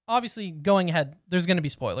obviously, going ahead, there's going to be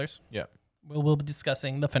spoilers. Yeah. We'll be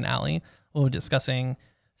discussing the finale. We'll be discussing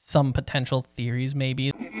some potential theories,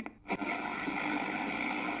 maybe.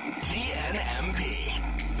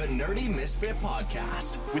 TNMP, the Nerdy Misfit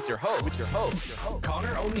Podcast, with your hosts,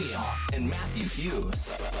 Connor O'Neill and Matthew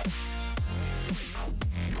Hughes.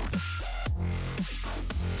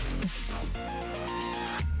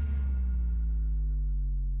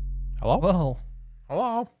 Hello? Whoa.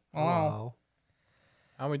 Hello? Hello.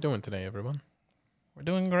 How are we doing today, everyone? We're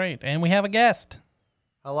doing great. And we have a guest.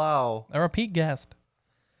 Hello. A repeat guest.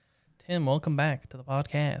 Tim, welcome back to the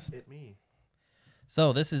podcast. It me.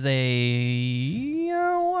 So this is I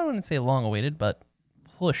wouldn't say long-awaited, but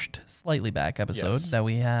pushed slightly back episode that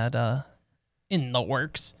we had in the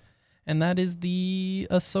works. And that is the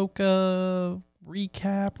Ahsoka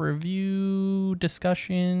recap, review,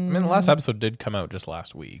 discussion. I mean, the last episode did come out just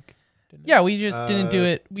last week. Yeah, we just didn't do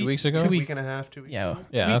it. 2 weeks ago? 2 weeks. Week and a half, 2 weeks Yeah. ago.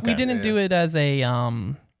 Yeah, We okay. didn't do it as a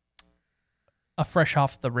fresh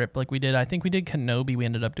off the rip like we did. I think we did Kenobi. We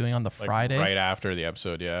ended up doing on the Like, Friday. right after the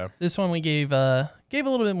episode, yeah. This one we gave a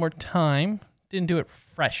little bit more time. Didn't do it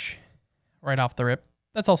fresh right off the rip.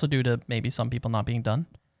 That's also due to maybe some people not being done.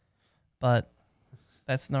 But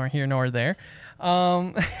that's nor here nor there.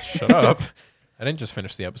 Shut up. I didn't just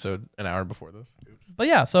finish the episode an hour before this. But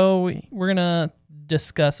yeah, so we're going to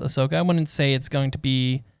discuss Ahsoka. I wouldn't say it's going to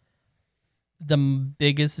be the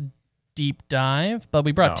biggest deep dive, but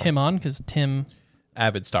we brought No. Tim on because Tim...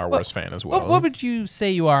 Avid Star Wars fan as well. What would you say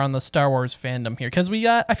you are on the Star Wars fandom here? Because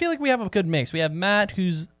I feel like we have a good mix. We have Matt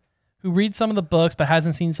who reads some of the books but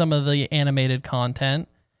hasn't seen some of the animated content.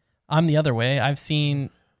 I'm the other way. I've seen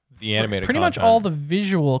the animated pretty content, much all the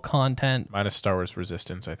visual content. minus Star Wars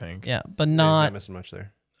Resistance, I think. Yeah, but Yeah, not not missing much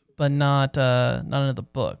there. none of the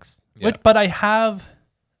books. Yeah. But I have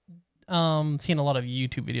seen a lot of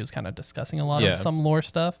YouTube videos kind of discussing a lot of some lore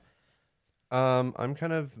stuff. I'm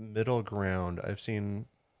kind of middle ground. I've seen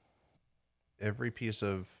every piece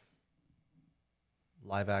of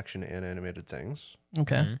live action and animated things.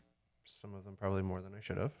 Okay. Mhm. Some of them probably more than I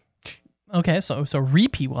should have. Okay, so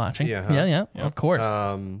repeat watching. Yeah, huh? Yeah, Yeah. of course.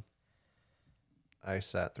 I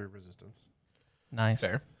sat through Resistance. Nice.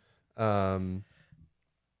 Fair.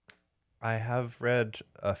 I have read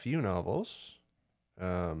a few novels.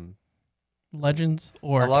 Legends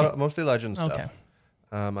or Mostly legend stuff. Okay.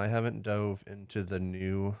 I haven't dove into the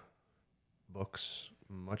new books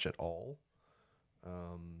much at all.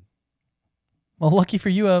 Well, lucky for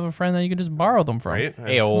you, I have a friend that you can just borrow them from. Right?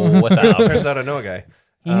 Hey, what's up? Turns out I know a guy.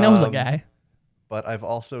 He knows a guy. But I've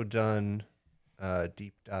also done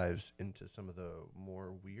deep dives into some of the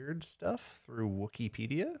more weird stuff through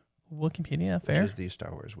Wikipedia. Wikipedia, fair. Which is the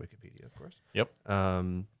Star Wars Wikipedia, of course. Yep.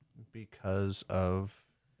 Because of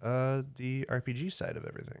the RPG side of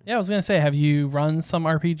everything. Yeah, I was gonna say, have you run some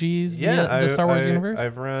RPGs via the Star Wars universe?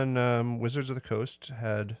 I've run Wizards of the Coast,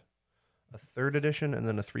 had a 3rd edition and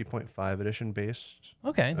then a 3.5 edition based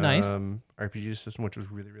Okay, nice. RPG system, which was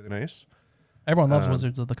really, really nice. Everyone loves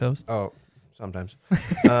Wizards of the Coast. Oh, sometimes.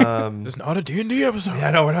 This is not a D&D episode.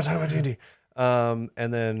 Yeah, no, we're not talking about D&D.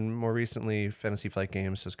 And then more recently, Fantasy Flight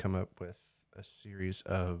Games has come up with a series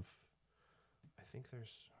of, I think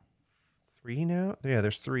there's 3 now. Yeah,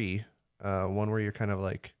 there's 3. One where you're kind of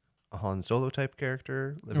like a Han Solo type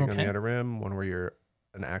character living on the Okay. Outer Rim. One where you're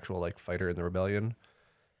an actual like fighter in the Rebellion.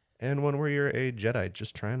 And one where you're a Jedi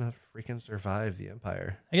just trying to freaking survive the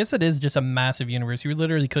Empire. I guess it is just a massive universe. You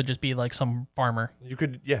literally could just be like some farmer. You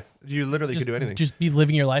literally could do anything. Just be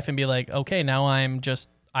living your life and be like, okay, now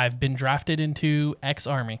I've been drafted into X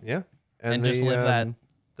army. Yeah. And just live that.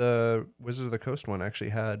 The Wizards of the Coast one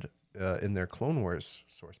actually had in their Clone Wars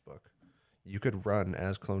source book, you could run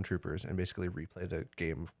as clone troopers and basically replay the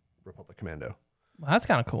game Republic Commando, Well, that's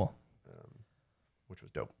kind of cool. which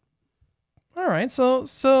was dope. All right, so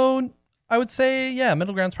I would say, yeah,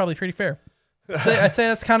 middle ground's probably pretty fair. I'd say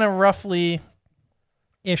that's kind of roughly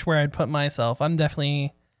ish where I'd put myself. I'm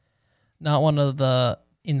definitely not one of the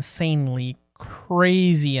insanely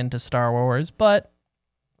crazy into Star Wars, but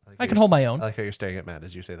I can hold my own. I like how you're staring at Matt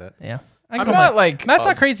as you say that. Yeah. I'm not like... Matt's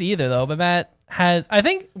not crazy either, though, but Matt has... I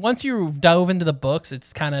think once you delve into the books,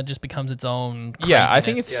 it's kind of just becomes its own Yeah, I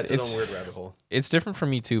think craziness. Yeah, it's its own weird rabbit hole. It's different for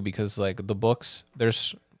me, too, because like the books,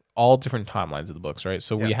 there's all different timelines of the books, right?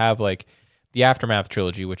 So we Yeah. have like the Aftermath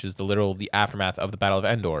trilogy, which is the aftermath of the Battle of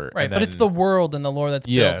Endor. Right, and but it's then- the world and the lore that's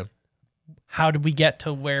built how did we get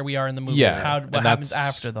to where we are in the movies? Yeah, What and happens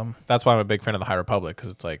that's- after them? That's why I'm a big fan of the High Republic,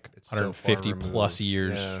 because it's like It's so far 150 plus removed.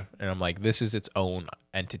 years, Yeah. and I'm like, this is its own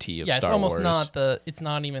entity of Yeah, it's Star almost Wars. it's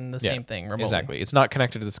not even the Yeah, same thing remotely. Exactly, it's not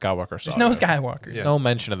connected to the Skywalker There's saga. no Skywalkers. Yeah. No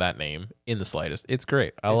mention of that name in the slightest. It's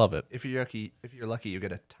great. I love it. If you're lucky, you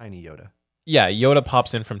get a tiny Yoda. Yeah, Yoda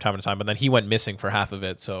pops in from time to time, but then he went missing for half of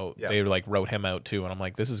it, so Yeah. they like wrote him out too. And I'm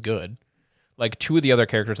like, this is good. Like 2 of the other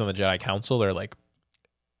characters on the Jedi Council, they're like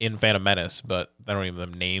in Phantom Menace, but they don't even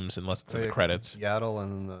have names unless it's in the credits. Yaddle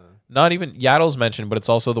and the Not even Yaddle's mentioned, but it's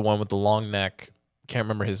also the one with the long neck. Can't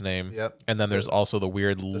remember his name. Yep. And then there's also the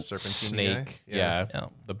weird serpentine guy? snake. Yeah. Yeah.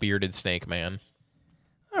 The bearded snake man.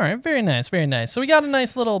 All right, very nice, very nice. So we got a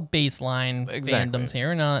nice little baseline Exactly. fandoms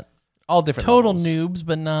here. Not All different total levels. noobs,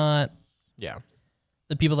 but not Yeah.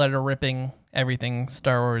 the people that are ripping everything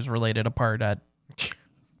Star Wars related apart at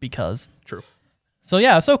because. True. So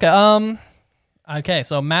yeah, Ahsoka. Okay,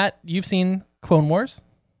 so Matt, you've seen Clone Wars.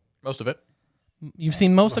 Most of it. You've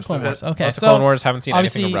seen most of Most Clone of it. Wars. Okay, Most of so Clone Wars, haven't seen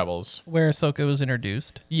anything of obviously- Rebels. where Ahsoka was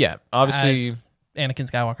introduced Yeah. Obviously, as Anakin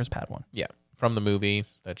Skywalker's Padawan. yeah. From the movie.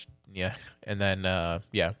 That's yeah. And then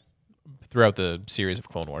yeah. Throughout the series of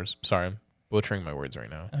Clone Wars. Sorry, I'm butchering my words right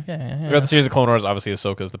now. Okay, yeah. Throughout the series of Clone Wars, obviously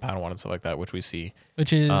Ahsoka is the Padawan and stuff like that, which we see.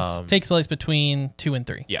 Which is takes place between 2 and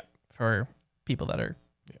 3. Yeah. For people that are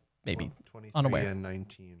maybe 23 unaware. and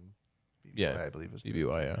 19. Yeah. I believe is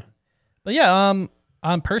BBY, yeah. But yeah,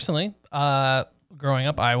 I'm personally, growing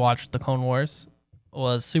up, I watched the Clone Wars.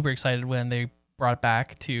 Was super excited when they brought it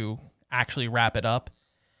back to actually wrap it up.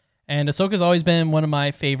 And Ahsoka's always been one of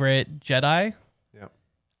my favorite Jedi. Yeah.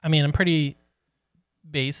 I mean, I'm pretty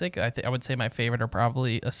basic. I would say my favorite are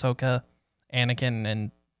probably Ahsoka, Anakin,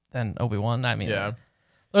 and then Obi-Wan. I mean, Yeah.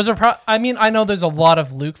 those are. I mean, I know there's a lot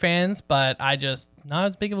of Luke fans, but I just not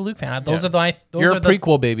as big of a Luke fan. Those Yeah. are my. Those You're are a the,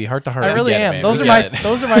 prequel baby, heart to heart. I really get it, am. man. Those We are get my. it.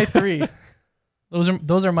 Those are my 3.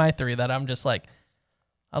 Those are my 3 that I'm just like.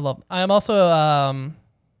 I love. I am also.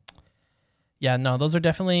 Yeah, no, those are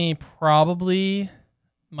definitely probably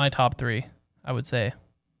my top 3. I would say.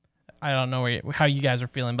 I don't know how you guys are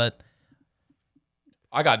feeling, but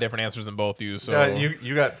I got different answers than both you, so Yeah,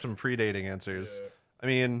 you got some predating answers. I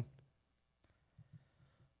mean,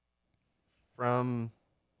 from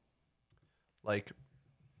like,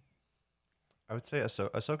 I would say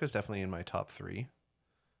Ahsoka's definitely in my top 3,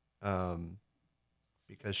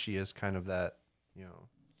 because she is kind of that,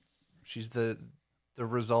 she's the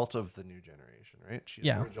result of the new generation, right? She's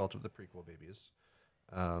Yeah. the result of the prequel babies.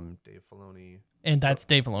 Dave Filoni. and that's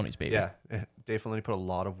Dave Filoni's baby. Yeah, Dave Filoni put a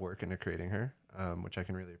lot of work into creating her, which I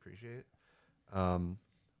can really appreciate. I'm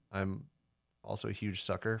also a huge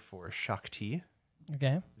sucker for Shakti,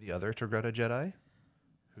 Okay. the other Togruta Jedi,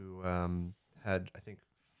 who had, I think,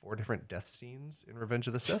 4 different death scenes in Revenge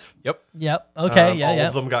of the Sith. Yep. Yep. Okay. Yeah. All Yeah.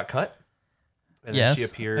 of them got cut. And Yes. then she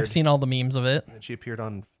appeared. I've seen all the memes of it. And she appeared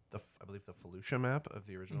on I believe the Felucia map of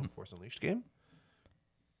the original Force Unleashed game.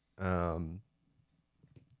 And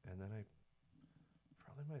then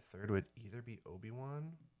probably my 3rd would either be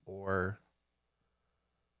Obi-Wan or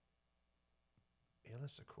Aayla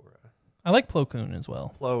Secura. I like Plo Koon as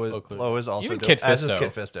well. Plo is also Even dope, Kit as is Fisto.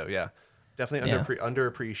 Kit Fisto, yeah. Definitely Yeah.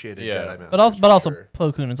 underappreciated Yeah. Jedi Master. But also for sure.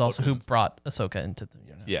 Plo Koon is also who Koon's- brought Ahsoka into the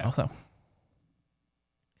universe. Yeah. Also.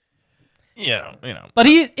 Yeah, But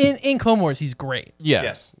he in Clone Wars he's great. Yeah.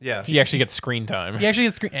 Yes, yeah. He actually gets screen time. He actually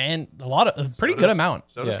gets screen and a lot of a pretty So good does- amount.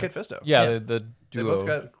 So does Yeah. Kit Fisto. Yeah, Yeah. the They duo. both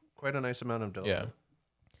got quite a nice amount of yeah. development.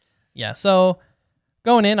 Yeah. So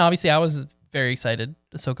going in, obviously I was very excited.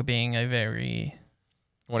 Ahsoka being a very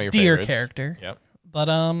One of your dear favorites. character. Yep. But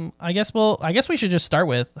I guess we should just start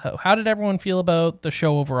with how did everyone feel about the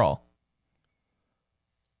show overall?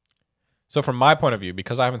 So from my point of view,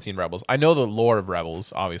 because I haven't seen Rebels, I know the lore of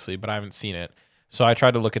Rebels, obviously, but I haven't seen it. So I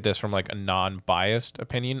tried to look at this from like a non-biased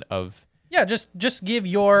opinion of. Yeah, just give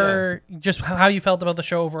your just how you felt about the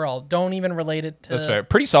show overall. Don't even relate it to That's fair.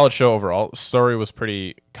 Pretty solid show overall. Story was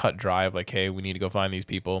pretty cut dry. Of like, hey, we need to go find these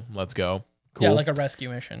people. Let's go. Cool. Yeah, like a rescue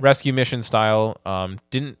mission. Rescue mission style.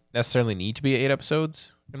 Didn't necessarily need to be 8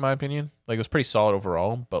 episodes, in my opinion. Like it was pretty solid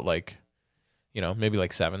overall, but like, maybe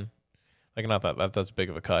like 7. Like not that's big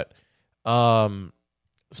of a cut.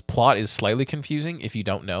 This plot is slightly confusing if you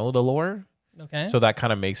don't know the lore. Okay. So that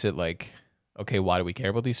kind of makes it like, okay, why do we care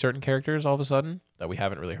about these certain characters all of a sudden that we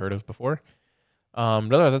haven't really heard of before? But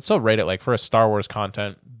otherwise, I'd still rate it like for a Star Wars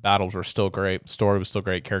content, battles were still great, story was still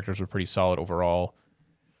great, characters were pretty solid overall.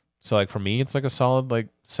 So like for me, it's like a solid like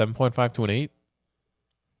 7.5 to an 8.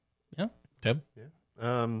 Yeah. Tim?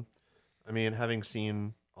 I mean, having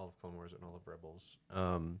seen all of Clone Wars and all of Rebels,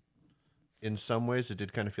 in some ways it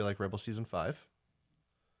did kind of feel like Rebel Season 5.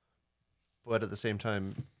 But at the same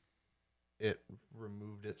time, it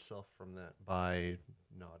removed itself from that by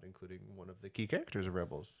not including one of the key characters of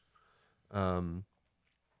Rebels.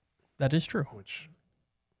 That is true. Which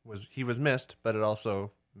he was missed, but it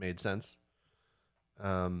also made sense.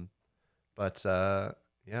 Yeah,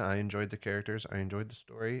 I enjoyed the characters. I enjoyed the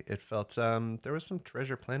story. It felt there was some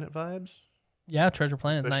Treasure Planet vibes. Yeah, Treasure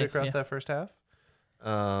Planet, especially nice. across that first half.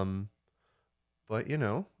 But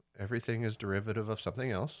everything is derivative of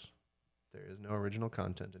something else. There is no original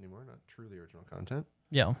content anymore, not truly original content.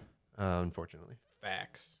 Yeah. Unfortunately.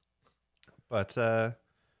 Facts. But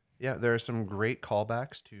yeah, there are some great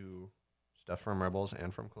callbacks to stuff from Rebels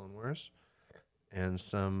and from Clone Wars, and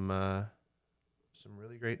some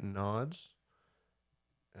really great nods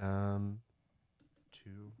to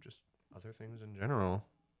just other things in general,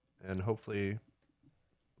 and hopefully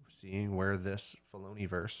seeing where this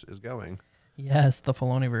Filoni-verse is going. Yes, the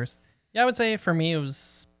Filoniverse. Yeah, I would say for me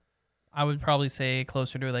I would probably say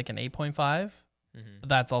closer to like an 8.5. But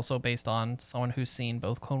that's also based on someone who's seen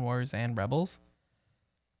both Clone Wars and Rebels.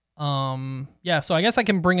 Yeah, so I guess I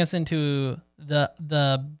can bring us into the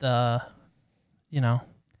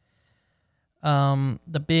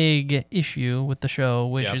big issue with the show,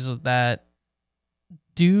 which is that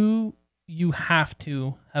do you have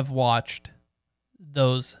to have watched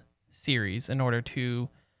those series in order to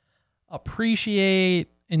appreciate,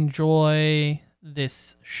 enjoy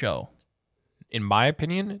this show? In my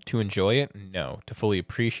opinion, to enjoy it, no. To fully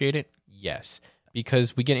appreciate it, yes.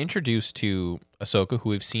 Because we get introduced to Ahsoka,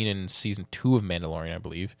 who we've seen in season 2 of Mandalorian, I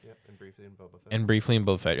believe. Yep, and briefly in Boba Fett. And briefly in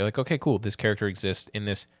Boba Fett. You're like, okay, cool. This character exists in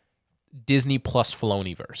this Disney plus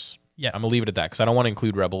Filoni-verse. Yes. I'm going to leave it at that, because I don't want to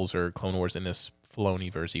include Rebels or Clone Wars in this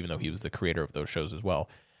Filoni-verse, even though he was the creator of those shows as well.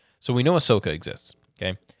 So we know Ahsoka exists,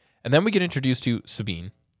 okay? And then we get introduced to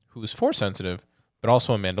Sabine, who is Force-sensitive, but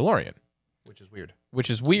also a Mandalorian. Which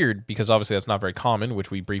is weird because obviously that's not very common,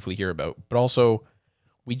 which we briefly hear about. But also,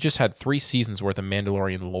 we just had 3 seasons worth of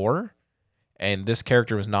Mandalorian lore, and this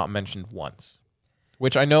character was not mentioned once,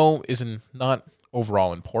 which I know is not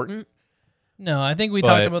overall important. No, I think we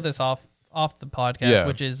talked about this off the podcast,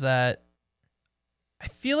 which is that I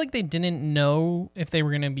feel like they didn't know if they were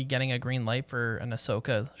going to be getting a green light for an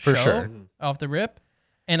Ahsoka show off the rip.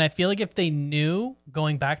 And I feel like if they knew,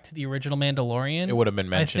 going back to the original Mandalorian, it would have been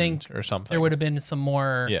mentioned or something. There would have been some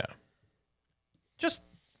more just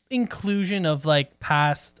inclusion of like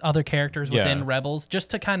past other characters within Rebels,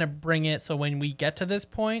 just to kind of bring it so when we get to this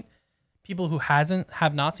point, people who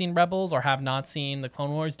have not seen Rebels or have not seen the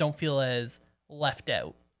Clone Wars don't feel as left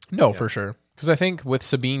out. No, for sure. Because I think with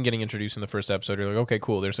Sabine getting introduced in the first episode, you're like, okay,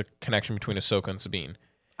 cool, there's a connection between Ahsoka and Sabine.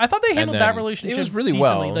 I thought they handled that relationship really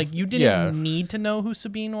decently. well. Like, you didn't need to know who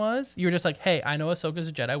Sabine was. You were just like, hey, I know Ahsoka's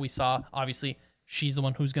a Jedi. We saw, obviously, she's the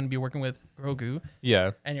one who's going to be working with Grogu.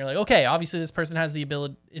 Yeah. And you're like, okay, obviously this person has the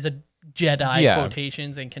ability, is a Jedi,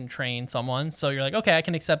 quotations, and can train someone. So you're like, okay, I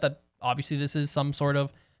can accept that obviously this is some sort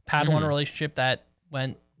of Padawan relationship that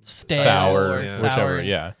went stale sour, or whichever,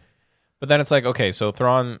 yeah. But then it's like, okay, so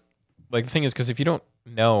Thrawn, like, the thing is, because if you don't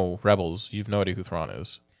know Rebels, you've no idea who Thrawn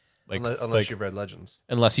is. Like, unless you've read Legends.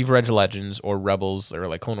 Unless you've read Legends or Rebels or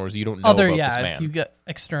like Clone Wars, you don't know about this man. If you get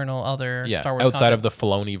external other Star Wars outside content. of the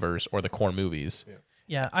Filoni-verse or the core movies.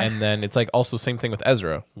 Yeah. And then it's like also same thing with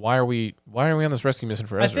Ezra. Why are we on this rescue mission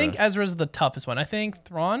for Ezra? I think Ezra's the toughest one. I think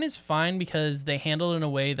Thrawn is fine because they handle it in a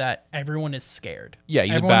way that everyone is scared. Yeah,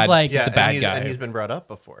 he's Everyone's he's the bad guy. And he's been brought up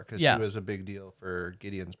before because he was a big deal for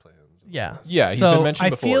Gideon's plans. Yeah. Yeah, he's been mentioned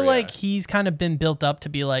before. I feel like he's kind of been built up to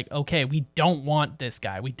be like, okay, we don't want this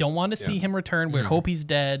guy. We don't want to see him return. We hope he's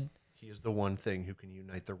dead. He is the one thing who can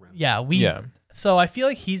unite the realm. Yeah, So I feel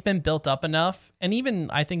like he's been built up enough. And even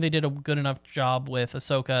I think they did a good enough job with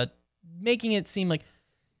Ahsoka making it seem like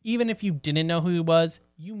even if you didn't know who he was,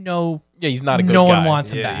 he's not a good guy. No one wants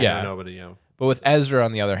him back. Yeah, nobody. But with Ezra,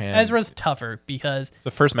 on the other hand, Ezra's tougher because it's the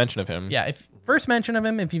first mention of him. Yeah, if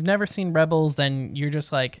you've never seen Rebels, then you're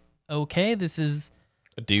just like, okay, this is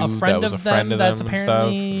a dude a friend that was of a friend them of that's them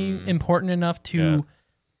apparently important enough to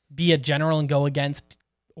be a general and go against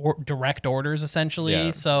direct orders, essentially.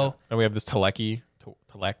 Yeah. So and we have this Talek,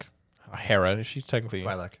 Hera. She's technically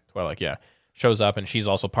Twi'lek, yeah. Shows up and she's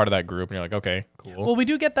also part of that group, and you're like, okay, cool. Well, we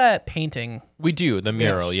do get that painting. We do the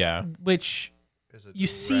mural, which you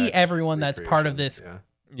see everyone that's part of this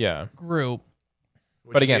group.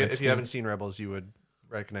 Which but again, if you haven't seen Rebels, you would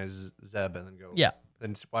recognize Zeb and then go,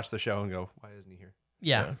 then watch the show and go, why isn't he here?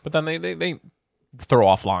 Yeah. But then they throw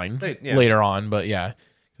offline later on, but because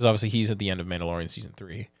obviously he's at the end of Mandalorian season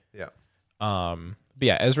 3. Yeah. But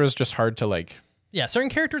yeah, Ezra's just hard to like. Yeah, certain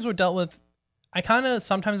characters were dealt with. I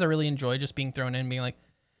really enjoy just being thrown in and being like,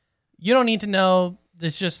 you don't need to know.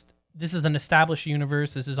 It's just this is an established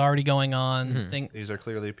universe. This is already going on. These are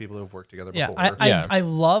clearly people who have worked together Yeah, before. I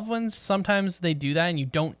love when sometimes they do that and you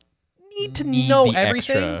don't need to Need know the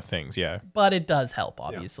everything, extra things, yeah. but it does help,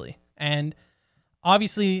 obviously. And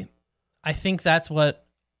obviously, I think that's what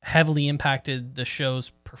heavily impacted the show's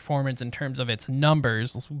performance in terms of its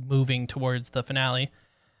numbers moving towards the finale.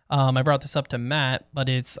 I brought this up to Matt, but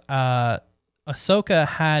it's Ahsoka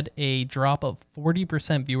had a drop of 40%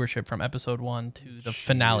 viewership from episode 1 to the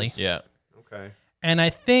finale. Yeah. Okay. And I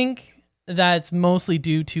think that's mostly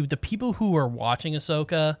due to the people who are watching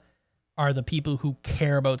Ahsoka are the people who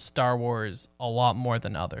care about Star Wars a lot more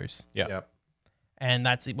than others. Yeah. Yep. And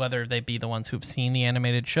that's whether they be the ones who've seen the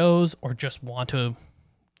animated shows or just want to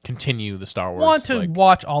Continue the Star Wars.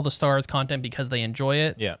 watch all the Star Wars content because they enjoy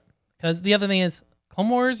it. Yeah. Because the other thing is, Clone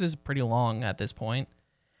Wars is pretty long at this point,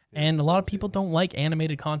 and a lot of people don't like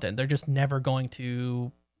animated content. They're just never going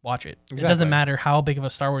to watch it. It Exactly. doesn't matter how big of a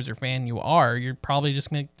Star Wars fan you are. You're probably just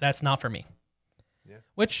going to, that's not for me. Yeah.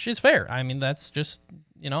 Which is fair. I mean, that's just,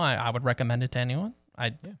 I would recommend it to anyone.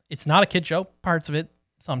 It's not a kid show. Parts of it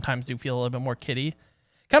sometimes do feel a little bit more kiddie.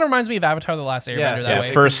 Kind of reminds me of Avatar: The Last Airbender that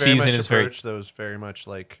way. First It can very season much is very- approach those very much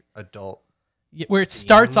like adult. Where it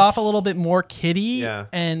starts themes. off a little bit more kiddie, Yeah,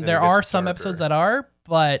 and and there it gets are some darker. episodes that are,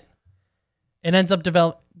 but it ends up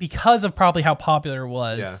because of probably how popular it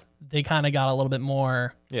was. Yeah. They kind of got a little bit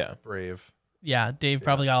more. Yeah. Brave. Yeah, Dave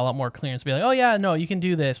probably got a lot more clearance to be like, oh yeah, no, you can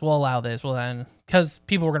do this. We'll allow this. Well then, because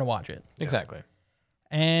people were gonna watch it. Exactly.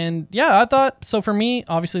 And yeah, I thought so. For me,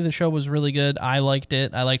 obviously the show was really good. I liked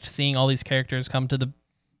it. I liked seeing all these characters come to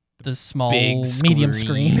the small Big medium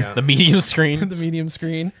screen. Yeah. The medium screen. The medium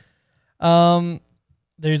screen.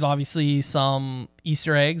 There's obviously some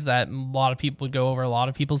Easter eggs that a lot of people would go over a lot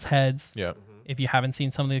of people's heads Yeah. if you haven't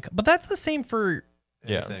seen some of the. But that's the same for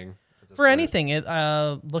Yeah. Anything. at this for point.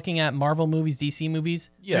 anything. Looking at Marvel movies, DC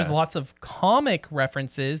movies, Yeah. there's lots of comic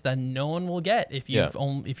references that no one will get if you've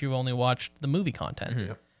Yeah. if you've only watched the movie content.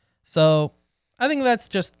 Mhm. So I think that's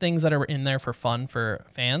just things that are in there for fun for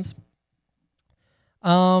fans.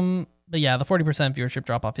 But yeah, the 40% viewership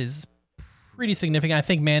drop off is pretty significant. I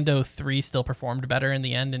think Mando 3 still performed better in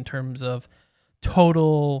the end in terms of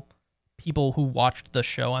total people who watched the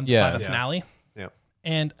show by the Yeah. finale. Yeah.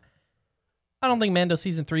 And I don't think Mando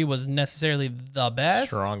season 3 was necessarily the best.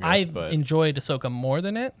 Strongest, I but- enjoyed Ahsoka more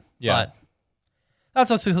than it. Yeah. But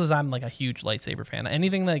that's also because I'm like a huge lightsaber fan.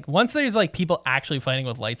 Anything like once there's like people actually fighting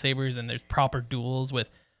with lightsabers and there's proper duels with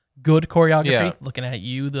good choreography, Yeah. looking at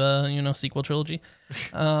you, the sequel trilogy,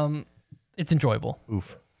 it's enjoyable.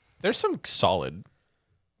 Oof. There's some solid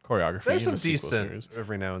choreography. There's in some the sequel decent series.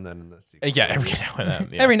 every now and then in the sequel. Yeah, every now and then.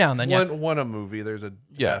 Yeah. Every now and then, yeah. One a movie. There's a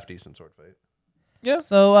Yeah. half decent sword fight. Yeah.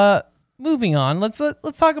 So moving on, let's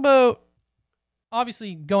talk about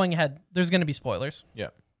obviously going ahead. There's going to be spoilers. Yeah.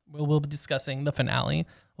 We'll be discussing the finale.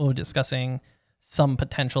 We'll be discussing some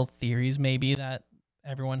potential theories maybe that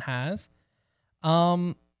everyone has.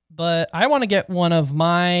 But I want to get one of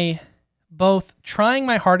my both trying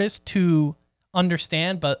my hardest to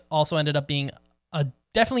understand, but also ended up being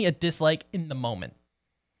definitely a dislike in the moment.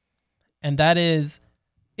 And that is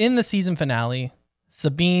in the season finale,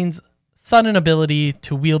 Sabine's sudden ability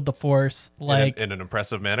to wield the Force like in an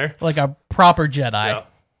impressive manner. like a proper Jedi. Yeah.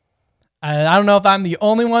 I don't know if I'm the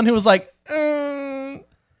only one who was like,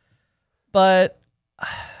 but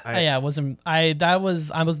I was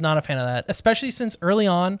not a fan of that, especially since early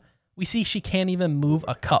on we see she can't even move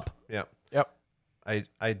a cup. Yeah. Yep.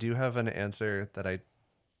 I do have an answer that I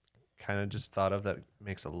kind of just thought of that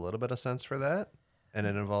makes a little bit of sense for that, and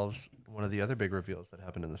it involves one of the other big reveals that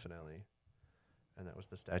happened in the finale, and that was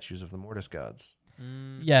the statues of the Mortis gods,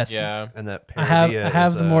 Yes. Yeah. and that I have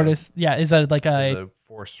Paradia the Mortis. Yeah, is that like is a a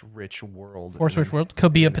force-rich world. Force-rich and world?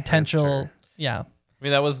 Could be a enhanced potential. her. Yeah. I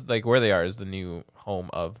mean, that was like where they are is the new home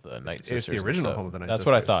of the Night It's Sisters. the and original stuff. home of the Night That's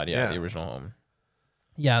what I Sisters. thought. Yeah, Yeah. the original home.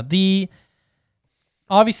 Yeah.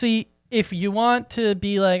 Obviously, if you want to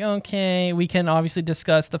be like, okay, we can obviously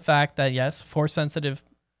discuss the fact that yes, force sensitive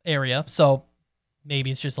area. So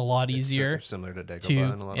maybe it's just a lot It's easier similar to Dagobah to in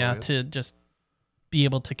a lot of ways. to just be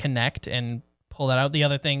able to connect and pull that out. The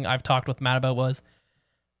other thing I've talked with Matt about was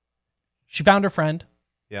she found her friend.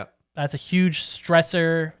 Yeah. That's a huge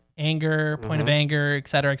stressor, anger, point of anger, et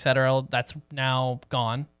cetera, et cetera. That's now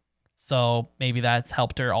gone. So maybe that's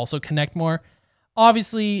helped her also connect more.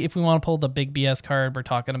 Obviously, if we want to pull the big BS card, we're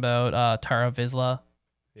talking about Tara Vizsla.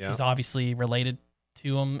 Yeah. She's obviously related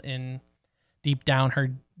to him in deep down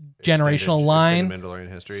her Extended- generational line. extended Mandalorian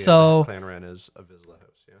history. So- and Clan Ren is a Vizsla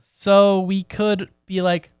house. Yeah. So we could be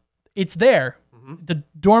like, it's there. Mm-hmm. The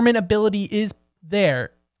dormant ability is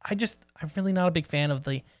there. I'm really not a big fan of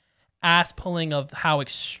the ass pulling of how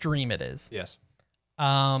extreme it is. Yes.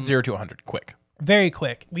 0 to 100, quick. Very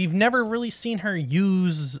quick. We've never really seen her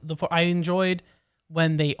use the Force. I enjoyed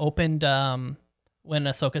when they opened, when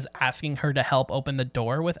Ahsoka's asking her to help open the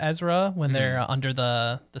door with Ezra when they're under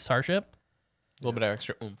the starship. A little bit of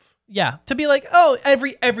extra oomph. Yeah, to be like, oh,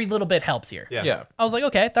 every little bit helps here. Yeah. I was like,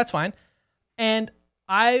 okay, that's fine. And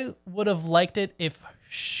I would have liked it if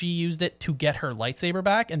she used it to get her lightsaber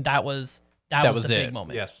back, and that was the big it.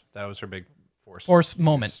 moment. Yes, that was her big force Force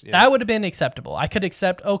moment. Yeah. That would have been acceptable. I could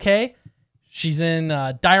accept, okay, she's in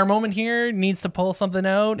a dire moment here, needs to pull something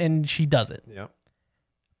out, and she does it. Yep.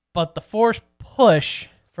 But the force push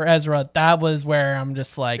for Ezra, that was where I'm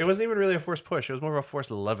just like, It wasn't even really a force push. It was more of a force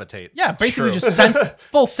levitate. yeah, basically True. just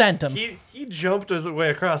sent him. He jumped his way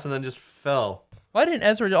across and then just fell. Why didn't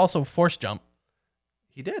Ezra also force jump?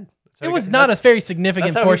 He did. It was not a very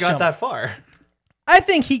significant That's how he force got jump. that far. I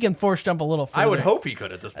think he can force jump a little further. I would hope he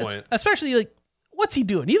could at this point. Especially, like, what's he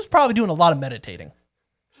doing? He was probably doing a lot of meditating.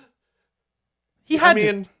 He had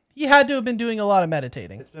to have been doing a lot of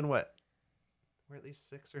meditating. It's been what? We're at least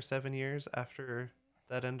 6 or 7 years after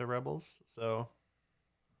that end of Rebels, so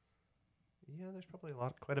yeah, there's probably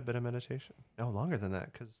quite a bit of meditation. No, longer than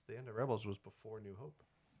that, because the end of Rebels was before New Hope.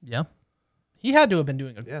 Yeah. He had to have been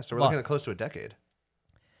doing a Yeah, so we're lot. looking at close to a decade.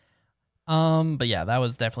 But yeah, that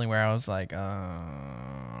was definitely where I was like,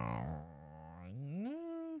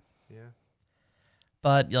 Yeah.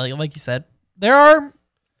 But like you said, there are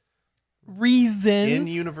reasons.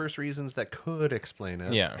 In-universe reasons that could explain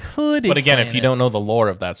it. Yeah. Could But again, explain if you it. don't know the lore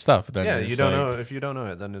of that stuff, then Yeah, it's you don't like, know. If you don't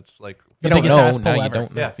know it, then it's like The You don't biggest ass know, pull now you ever.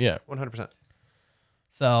 don't know. Yeah. Yeah. 100%.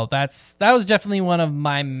 So that was definitely one of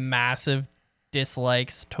my massive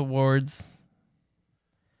dislikes towards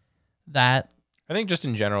that. I think just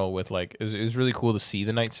in general with like, it was really cool to see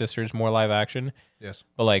the Night Sisters more live action. Yes.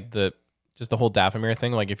 But like the whole Dathomir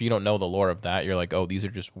thing, like if you don't know the lore of that, you're like, oh, these are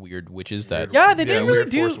just weird witches that Yeah, they didn't really weird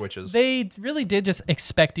do. Force witches. They really did just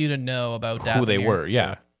expect you to know about who they Dathomir. were.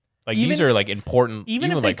 Yeah. Like Even- these are like important, even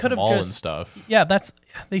even if they like could have Maul and just- stuff. Yeah,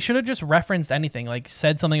 they should have just referenced anything, like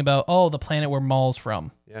said something about the planet where Maul's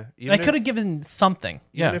from. Yeah. They could have given something.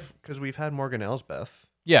 Yeah. Because we've had Morgan Elsbeth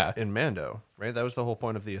Yeah. in Mando, right? That was the whole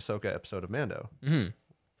point of the Ahsoka episode of Mando. hmm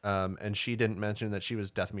And she didn't mention that she was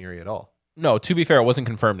Death Miri at all. No, to be fair, it wasn't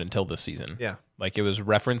confirmed until this season. Yeah. Like it was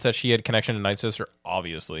referenced that she had connection to Night Sister,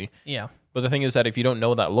 obviously. Yeah. But the thing is that if you don't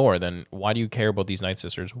know that lore, then why do you care about these Night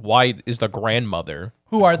Sisters? Why is the grandmother?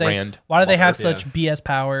 Who are they? grandmother- Why do they have Yeah. such BS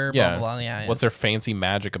power? Blah, Yeah. blah, blah. Yeah. What's their fancy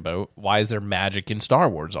magic about? Why is there magic in Star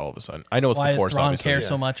Wars all of a sudden? I know it's Why the Force, does Thrawn obviously, care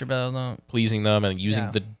so much about them? pleasing them and using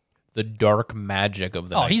Yeah. the dark magic of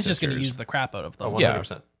the Oh, Night he's just going to Sisters. use the crap out of them. Oh, Yeah.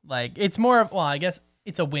 100%. Like, it's more of, well, I guess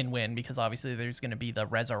it's a win-win because obviously there's going to be the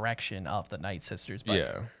resurrection of the Night Sisters, but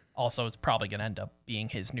Yeah. also it's probably going to end up being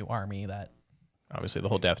his new army that, Obviously, the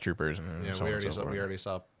whole Death Troopers and Yeah, so we on and already so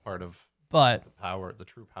forth. saw part of but, the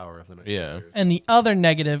true power of the Night Yeah. Sisters. and the other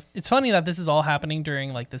negative, it's funny that this is all happening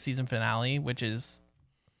during like the season finale, which is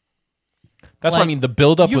That's what I like, mean. The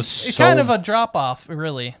buildup was it's so kind of a drop off,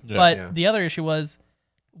 really. Yeah. But Yeah. the other issue was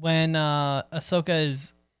when Ahsoka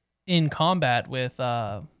is in combat with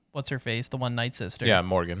what's her face, the one Night Sister. yeah,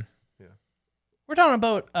 Morgan. We're talking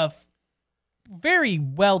about a very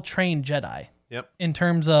well trained Jedi. Yep. In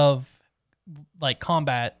terms of like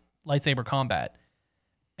combat, lightsaber combat,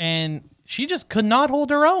 and she just could not hold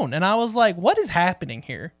her own. And I was like, "What is happening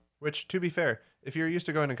here?" Which, to be fair, if you're used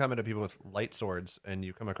to going and coming to people with light swords and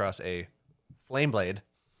you come across a flame blade,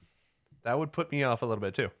 that would put me off a little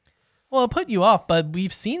bit too. Well, it put you off, but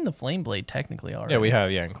we've seen the flame blade technically already. Yeah, we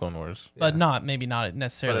have. Yeah, in Clone Wars. but Yeah. maybe not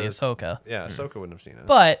necessarily But it's- Ahsoka. Yeah, Ahsoka wouldn't have seen it.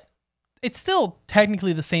 But it's still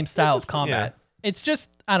technically the same style It's of a- combat. It's just,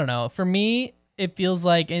 I don't know. For me, it feels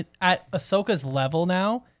like at Ahsoka's level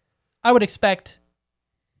now, I would expect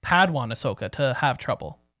Padawan Ahsoka to have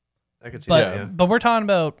trouble. I could see But that, yeah. but we're talking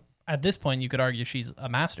about, at this point, you could argue she's a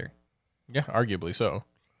master. Yeah, arguably so.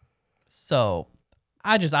 So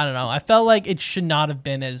I don't know. I felt like it should not have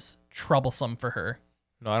been as troublesome for her,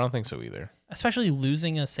 No, I don't think so either. especially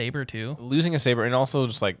losing a saber too. Losing a saber and also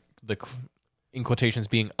just like in quotations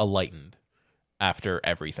being enlightened after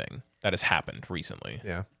everything that has happened recently.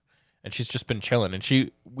 Yeah. And she's just been chilling,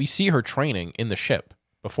 and we see her training in the ship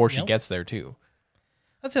before she Yep. gets there too.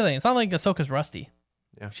 That's the thing. It's not like Ahsoka's rusty.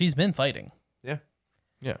 Yeah. She's been fighting. Yeah.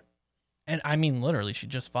 Yeah. And I mean, literally, she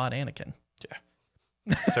just fought Anakin.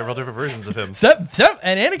 Several different versions of him.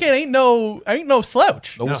 And Anakin ain't no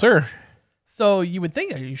slouch. No, No. sir. So you would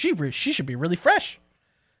think that she should be really fresh.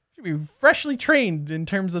 She should be freshly trained in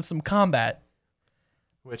terms of some combat.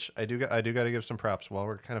 Which I do got to give some props while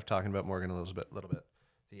we're kind of talking about Morgan a little bit.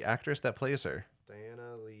 The actress that plays her,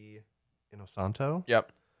 Diana Lee Inosanto,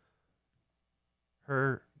 Yep.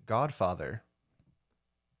 her godfather,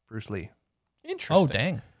 Bruce Lee. Interesting. Oh,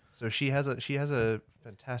 dang. So she has a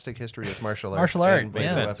fantastic history with martial arts. Martial art. and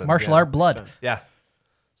blazing Yeah. weapons, Martial art blood. Yeah.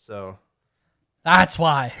 So That's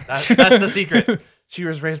why. that's the secret. She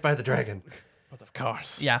was raised by the dragon. But of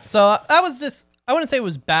course. Yeah. So that was just, I wouldn't say it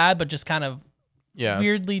was bad, but just kind of Yeah.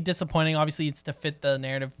 weirdly disappointing. Obviously, it's to fit the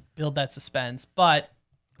narrative, build that suspense, but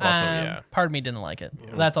Also, yeah. part of me didn't like it.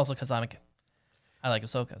 That's also because I like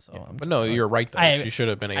Ahsoka. So I'm But just no, like, you're right though. I- She should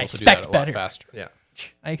have been I able to do that a expect lot better. faster. Yeah.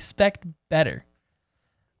 I expect better.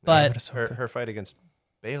 But Her fight against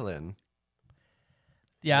Balin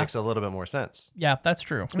yeah, makes a little bit more sense. yeah, that's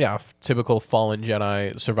true. Yeah, typical fallen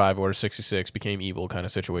Jedi survived Order 66, became evil kind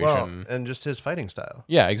of situation. Well, and just his fighting style.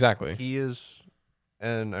 Yeah, exactly. He is,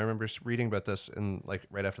 and I remember reading about this in like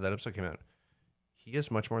right after that episode came out. He is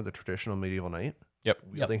much more the traditional medieval knight, Yep.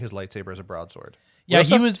 wielding his lightsaber as a broadsword. Yeah, also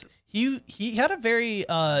he have was he had a very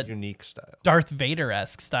Unique style. Darth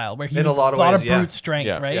Vader-esque style where he In a was lot of lot ways, of yeah. brute strength,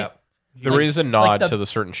 Yeah. right? Yeah. There is a nod like the- to the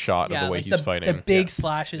certain shot of Yeah, the way like he's the fighting. big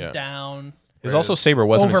slashes Yeah. down, His also Whereas- saber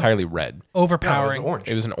wasn't Over- entirely red. overpowering. No, it was orange.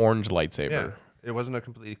 It was an orange lightsaber. Yeah. It wasn't a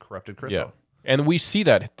completely corrupted Yeah. crystal. And we see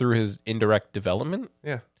that through his indirect development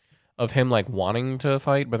Yeah. of him like wanting to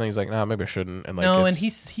fight, but then he's like, nah, maybe I shouldn't. And like No, and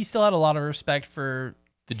it's he still had a lot of respect for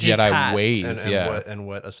the his Jedi past. ways. And yeah.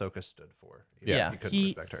 what Ahsoka stood for. Yeah. He couldn't He-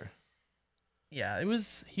 respect her. Yeah,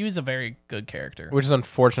 he was a very good character. Which is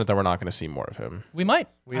unfortunate that we're not going to see more of him. We might.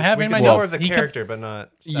 We, I have we in my could see more notes. of the He could- character, but not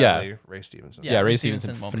Yeah. sadly, Ray Stevenson. Yeah, Yeah, Ray Ray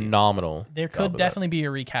Stevenson, Stevenson won't be. phenomenal. There job could of that. definitely be a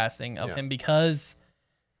recasting of Yeah. him because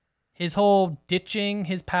his whole ditching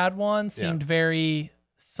his Padawan seemed very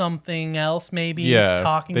something else. Maybe Yeah,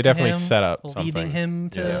 talking. they to definitely him, set up leading something. him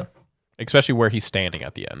to. Yeah. Especially where he's standing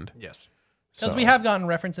at the end. Yes. Because So- we have gotten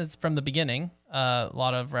references from the beginning, a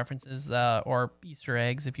lot of references or Easter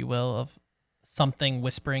eggs, if you will, of something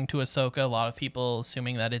whispering to Ahsoka. A lot of people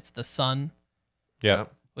assuming that it's the son, Yeah.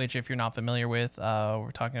 which, if you're not familiar with,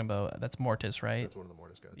 we're talking about that's Mortis, right? That's one of the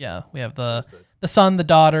Mortis gods. Yeah, we have the That's the son, the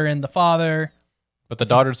daughter, and the father. But the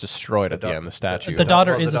daughter's destroyed at the da- end, the statue. The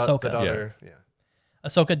daughter well, is the Ahsoka. The daughter, yeah.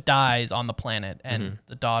 Ahsoka dies on the planet, and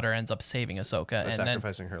the daughter ends up saving Ahsoka, By and then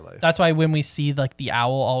sacrificing her life. that's why when we see like the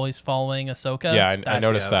owl always following Ahsoka, Yeah, I that's-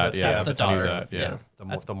 noticed that. that's- Yeah, that's the I knew daughter. that. Yeah.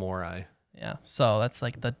 the Morai. Yeah, so that's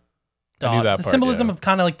like the I knew that the part, symbolism yeah. of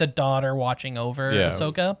kind of like the daughter watching over Yeah.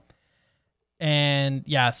 Ahsoka. And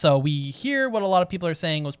yeah, so we hear what a lot of people are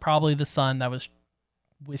saying was probably the son that was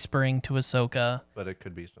whispering to Ahsoka. But it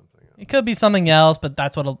could be something else. It could be something else, but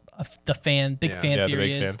that's what the big Yeah. fan Yeah, the theory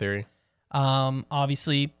big is. fan theory.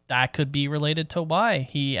 Obviously that could be related to why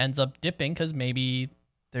he ends up dipping, because maybe He's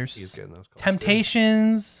there's getting those calls too.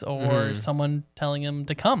 temptations or Mhm. someone telling him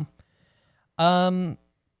to come.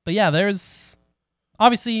 But yeah, there's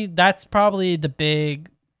obviously that's probably the big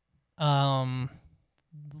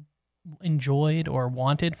enjoyed or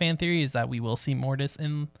wanted fan theory, is that we will see Mortis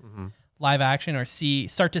in Mhm. live action, or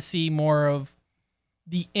start to see more of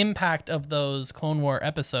the impact of those Clone War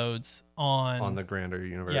episodes on the grander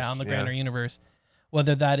universe. yeah, on the grander universe.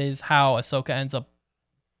 Whether that is how Ahsoka ends up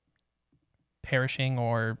perishing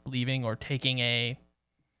or leaving or taking a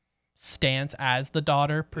stance as the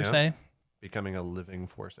daughter per Yeah. se. Becoming a living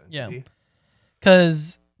force Yeah. entity.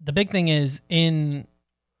 Because the big thing is in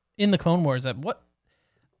the Clone Wars that what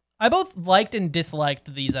I both liked and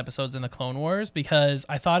disliked these episodes in the Clone Wars, because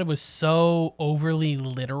I thought it was so overly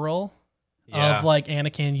literal Yeah. of like,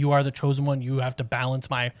 Anakin, you are the chosen one. You have to balance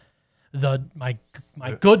my good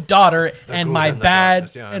daughter and good my and the bad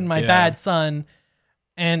darkness, yeah. and my Yeah. bad son.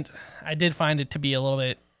 And I did find it to be a little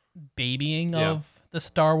bit babying Yeah. of the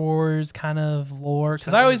Star Wars kind of lore,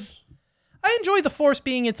 because Sometimes- I enjoy the Force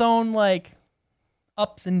being its own like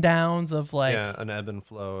ups and downs of like an ebb and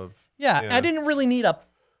flow of yeah, yeah. I didn't really need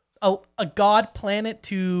a god planet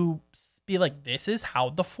to be like, this is how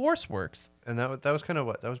the Force works. and that was kind of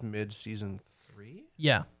what that was mid season 3.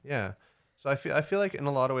 Yeah. Yeah, so I feel like in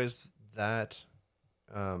a lot of ways that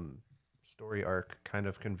story arc kind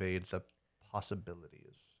of conveyed the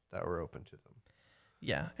possibilities that were open to them.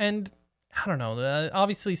 Yeah. And I don't know.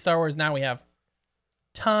 Obviously, Star Wars, now we have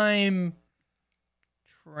time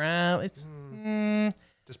travel. It's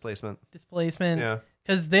Displacement. displacement. Yeah,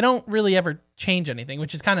 Because they don't really ever change anything,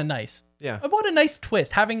 which is kind of nice. yeah. What a nice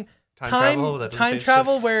twist. Having Time travel that doesn't change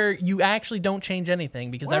travel where you actually don't change anything,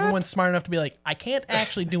 because What? everyone's smart enough to be like, I can't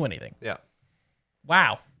actually do anything. Yeah,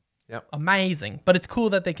 Wow. Yep. Amazing. But it's cool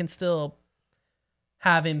that they can still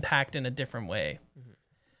have impact in a different way.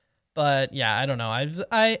 But yeah, I don't know.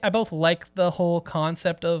 I both like the whole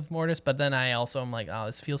concept of Mortis, but then I also am like, oh,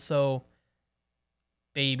 this feels so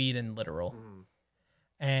babied and literal.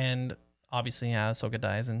 And obviously, yeah, Ahsoka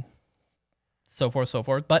dies and so forth, so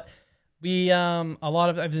forth. But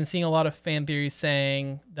I've been seeing a lot of fan theories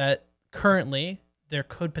saying that currently there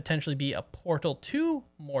could potentially be a portal to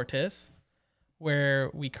Mortis where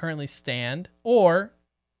we currently stand, or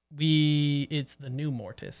it's the new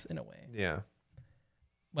Mortis in a way. Yeah.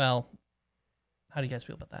 Well, how do you guys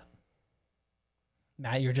feel about that?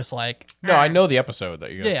 Matt, you're just like, No, I know the episode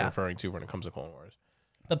that you guys Yeah. are referring to when it comes to Clone Wars.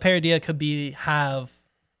 the Paradia could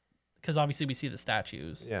because obviously we see the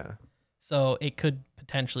statues. Yeah. So it could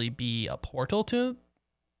potentially be a portal to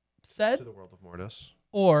said, To the world of Mortis.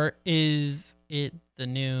 or is it the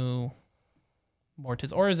new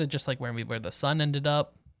Mortis, or is it just like where the sun ended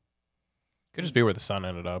up? Could just be where the sun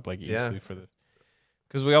ended up, like easily Yeah. for the.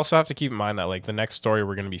 Because we also have to keep in mind that like the next story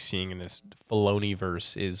we're going to be seeing in this Filoni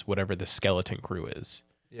verse is whatever the Skeleton Crew is.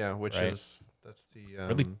 Yeah, which Right. that's the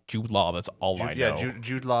Really, Jude Law. That's all I know.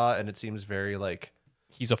 Jude Law, and it seems very like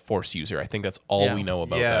He's a Force user. I think that's all Yeah. we know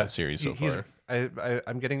about that series so he's, far.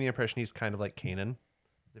 I'm getting the impression he's kind of like Kanan,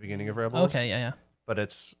 at the beginning of Rebels. Okay, yeah. But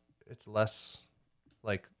it's less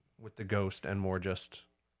like with the ghost and more just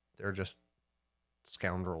they're just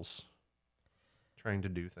scoundrels trying to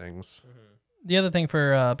do things. The other thing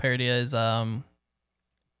for Paradia is,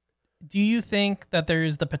 do you think that there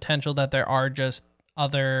is the potential that there are just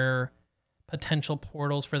other potential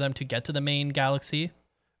portals for them to get to the main galaxy?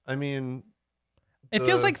 I mean, It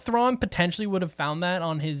feels like Thrawn potentially would have found that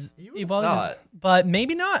on his You would've evolving, thought. but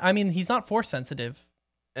maybe not. I mean, he's not force sensitive.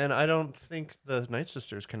 and I don't think the Night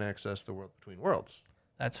Sisters can access the world between worlds,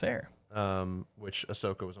 That's fair. which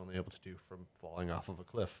Ahsoka was only able to do from falling off of a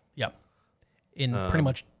cliff. Yep. In pretty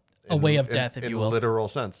much a In- way of in- death, if in you will. literal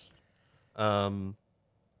sense.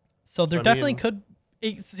 So there I definitely mean- could.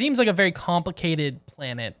 It seems like a very complicated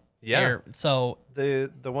planet. Yeah. there. So The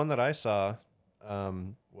one that I saw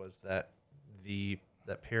was that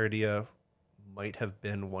that Paradia might have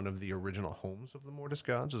been one of the original homes of the Mortis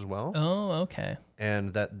gods as well, oh, okay.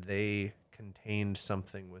 and that they contained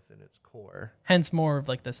something within its core. Hence more of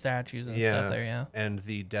like the statues and Yeah. stuff there. Yeah. And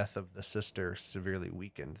the death of the sister severely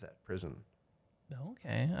weakened that prison.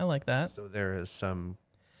 Okay, I like that. So there is some.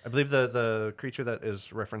 I believe the creature that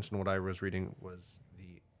is referenced in what I was reading was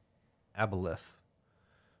the aboleth,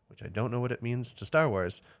 which I don't know what it means to Star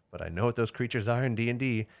Wars, but I know what those creatures are in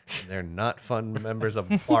D&D, and they're not fun members of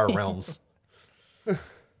far realms. Yeah,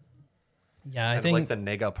 I Kind of think like the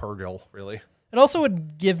Nega Purgle, really. it also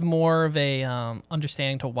would give more of a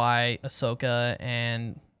understanding to why Ahsoka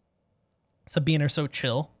and Sabine are so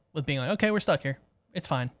chill with being like, okay, we're stuck here. It's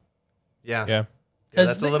fine. Yeah. Yeah. Yeah,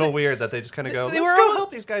 that's a little weird that they just kind of go, they let's were go almost- help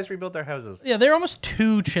these guys rebuild their houses. Yeah, they're almost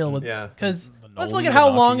too chill with Yeah. because The let's Noli look at how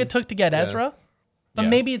long Renaki. it took to get Yeah. Ezra. But Yeah.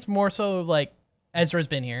 maybe it's more so of like Ezra's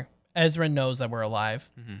been here. Ezra knows that we're alive.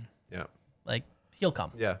 Yeah. Like he'll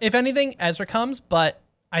come. Yeah. If anything, Ezra comes, but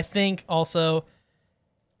I think also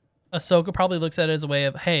Ahsoka probably looks at it as a way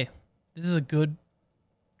of, hey, this is a good.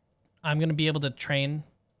 I'm gonna be able to train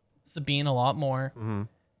Sabine a lot more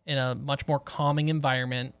in a much more calming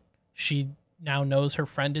environment. She now knows her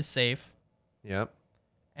friend is safe Yep.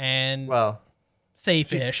 and Well,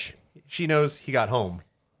 safe-ish. she knows he got home.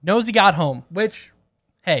 Knows he got home, which,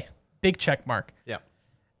 hey, big check mark. Yeah.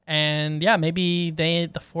 And yeah, maybe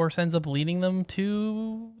the Force ends up leading them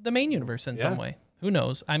to the main universe in some Yeah. way. Who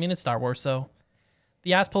knows? I mean, it's Star Wars, so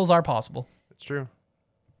the ass pulls are possible. It's true.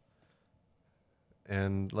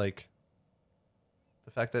 And like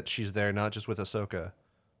the fact that she's there not just with Ahsoka,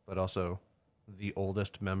 but also the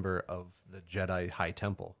oldest member of the Jedi High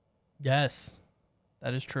Temple, Yes,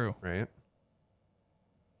 that is true. right?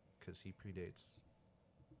 Because he predates.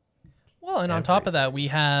 Well, and on top of that, we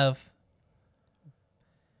have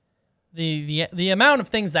the amount of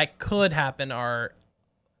things that could happen are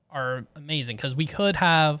amazing because we could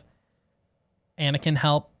have Anakin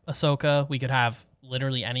help Ahsoka. We could have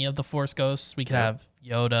literally any of the Force ghosts. We could Yeah. have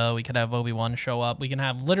Yoda. We could have Obi-Wan show up. We can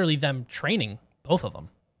have literally them training both of them,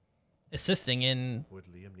 assisting in Would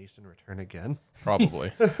Liam Neeson return again?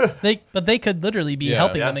 Probably. but they could literally be Yeah.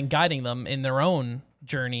 helping Yeah. them and guiding them in their own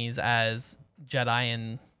journeys as Jedi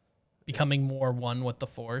and becoming more one with the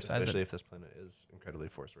Force. Especially if this planet is incredibly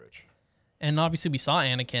Force rich. And obviously, we saw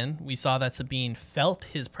Anakin. We saw that Sabine felt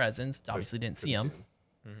his presence. Obviously, didn't see him.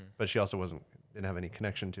 But she also didn't have any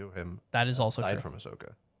connection to him That is also aside true. from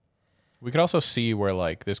Ahsoka. We could also see where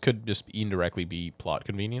like this could just indirectly be plot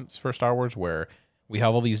convenience for Star Wars, where we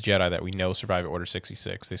have all these Jedi that we know survive at Order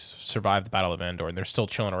 66. They survived the Battle of Endor, and they're still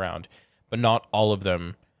chilling around. But not all of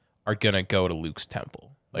them are gonna go to Luke's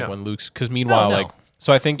temple. Like No. when Luke's, because meanwhile, No. like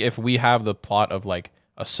so, I think if we have the plot of like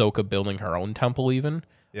Ahsoka building her own temple, even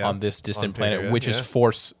Yeah. on this distant On planet, Pandaria, which is yeah.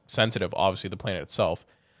 Force sensitive, obviously the planet itself.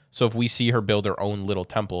 So if we see her build her own little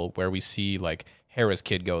temple where we see like Hera's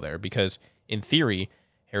kid go there, because in theory,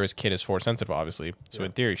 Hera's kid is force sensitive, obviously. So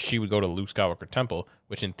in theory, she would go to Luke Skywalker temple,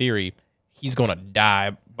 which in theory, he's going to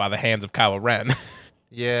die by the hands of Kylo Ren.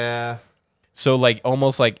 Yeah. So like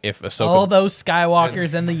almost like if Ahsoka... All those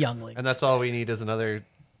Skywalkers and the younglings. And that's all we need is another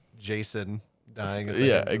Jason dying. At the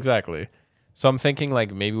Yeah, hands of- exactly. So I'm thinking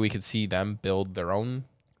like maybe we could see them build their own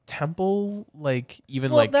temple, like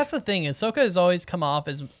even Well, like... that's the thing. Ahsoka has always come off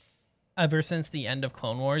as, ever since the end of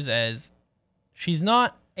Clone Wars, as she's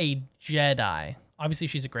not a Jedi. Obviously,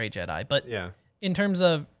 she's a great Jedi, but Yeah. in terms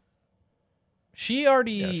of, she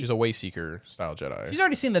already... Yeah, she's a Wayseeker style Jedi. She's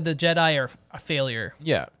already seen that the Jedi are a failure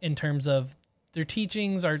Yeah. in terms of their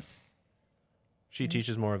teachings are She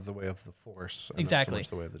teaches more of the way of the Force. And exactly, Not so much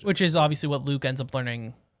the way of the Jedi. which is obviously what Luke ends up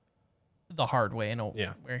learning the hard way.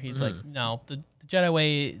 Yeah. Where he's like, no, the Jedi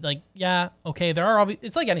way, like, yeah, okay, there are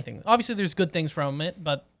it's like anything. Obviously, there's good things from it,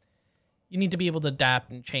 but you need to be able to adapt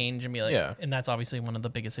and change and be like, Yeah. and that's obviously one of the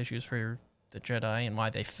biggest issues for the Jedi and why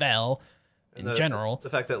they fell in And general. The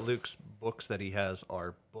fact that Luke's books that he has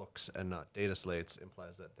are books and not data slates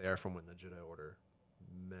implies that they are from when the Jedi Order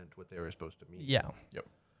meant what they were supposed to mean. Yeah. Yep.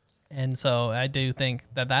 And so I do think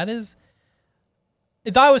that is,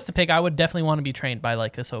 if I was to pick, I would definitely want to be trained by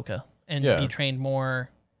like Ahsoka and Yeah. be trained more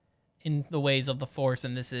in the ways of the Force.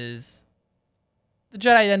 And this is, the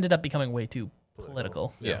Jedi ended up becoming way too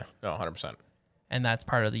political. Yeah. No, 100%. And that's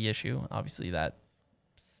part of the issue. Obviously, that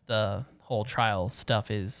the whole trial stuff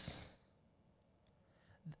is,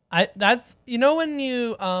 that's, you know, when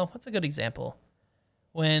you, what's a good example?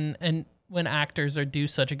 When actors do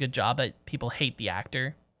such a good job that people hate the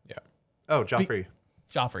actor. Yeah. Oh, Joffrey.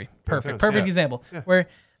 Joffrey. Thrones, Perfect yeah. example. Yeah. Where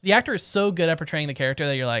the actor is so good at portraying the character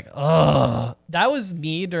that you're like, ugh. That was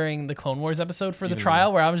me during the Clone Wars episode for the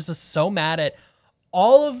trial, where I was just so mad at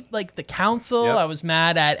all of like the council. Yep. I was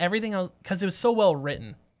mad at everything else because it was so well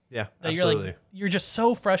written. Yeah, That absolutely. you're like, you're just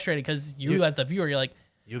so frustrated because you as the viewer, you're like,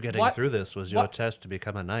 You getting What? through this was your What? test to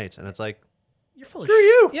become a knight. And it's like, you're full Screw of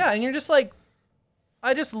you. Yeah, and you're just like,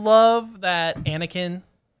 I just love that Anakin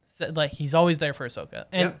said, like, he's always there for Ahsoka.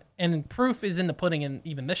 And proof is in the pudding in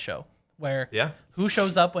even this show, where yeah. who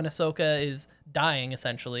shows up when Ahsoka is dying,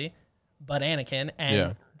 essentially, but Anakin, and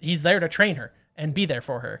Yeah. he's there to train her and be there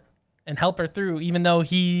for her and help her through, even though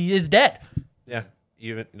he is dead. Yeah.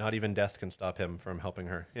 Not even death can stop him from helping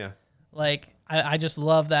her. Yeah. Like, I just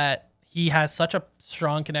love that he has such a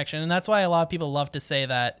strong connection. And that's why a lot of people love to say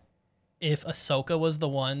that if Ahsoka was the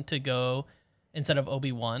one to go instead of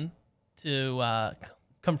Obi-Wan to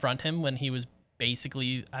confront him when he was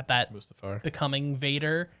basically at that Mustafar. becoming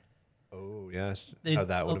Vader, Oh, yes. It- How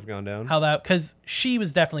that would have gone down. because she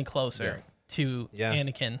was definitely closer to Yeah.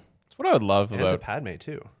 Anakin. That's what I would love And to about... Padme,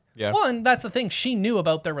 too. Yeah. Well, and that's the thing. She knew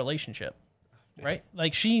about their relationship, right?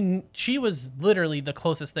 Like she was literally the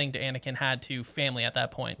closest thing to Anakin had to family at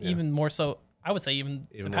that point. Yeah. Even more so, I would say, even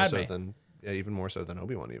to Even more Padme, so than even more so than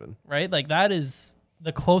Obi-Wan even. right? Like that is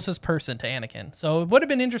the closest person to Anakin. So it would have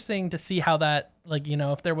been interesting to see how that, like, you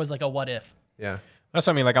know, if there was like a what if. Yeah. That's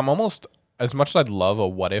what I mean. Like, I'm almost... As much as I'd love a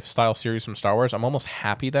what if style series from Star Wars, I'm almost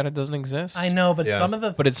happy that it doesn't exist. I know, but Yeah. some of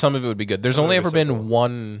the But some of it would be good. There's Some of only it would ever be so been cool.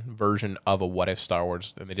 one version of a what if Star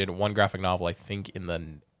Wars, and they did one graphic novel, I think, in the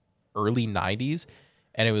early 90s,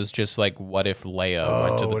 and it was just like, what if Leia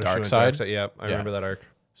went to the what if she dark went side? Yeah, I remember that arc.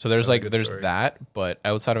 So there's That was a like, good there's story. that, but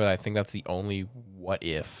outside of it, I think that's the only what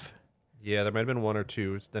if. Yeah, there might have been one or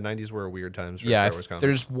two. The 90s were weird times for Yeah, Star Wars comics.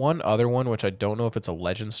 there's one other one, which I don't know if it's a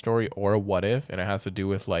legend story or a what if, and it has to do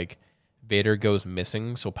with like, Vader goes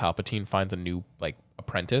missing, so Palpatine finds a new like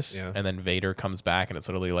apprentice, Yeah. and then Vader comes back, and it's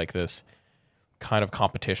literally like this kind of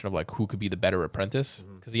competition of like who could be the better apprentice,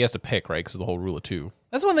 because he has to pick, right? Because of the whole rule of two.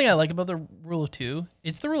 That's one thing I like about the rule of two.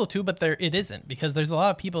 It's the rule of two, but it isn't, because there's a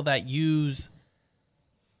lot of people that use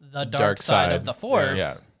the dark side of side. the Force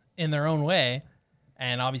Yeah. in their own way,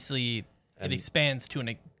 and obviously it And- expands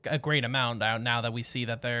to a great amount now that we see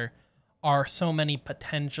that there are so many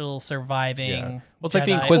potential surviving. Yeah. Well, it's like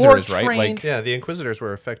the Jedi Inquisitors, or right? Like- trained- Yeah, the Inquisitors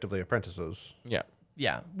were effectively apprentices. Yeah,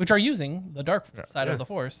 yeah, which are using the dark side Yeah. of the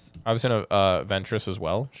Force. I was in a Ventress as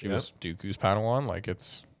well. She Yeah. was Dooku's Padawan. Like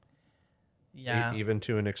it's Yeah, Even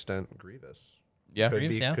to an extent, Grievous. yeah,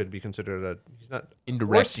 Grievous, yeah. Could be considered a... He's not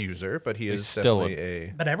indirect. Force user, but he He's is still definitely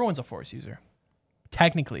a... but everyone's a Force user,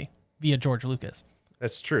 technically, via George Lucas.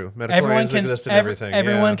 That's true. Everyone Metachlorians can exist in everything.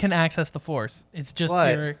 everyone yeah. can access the Force. It's just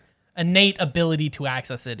But- your innate ability to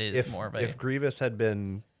access it is If, more of a if Grievous had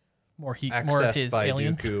been more of accessed his by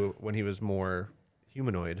alien. Dooku when he was more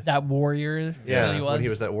humanoid... That warrior Yeah, really was. when he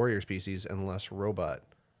was that warrior species and less robot,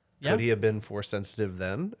 Yeah. Could he have been force sensitive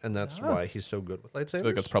then, and that's why he's so good with lightsabers? I feel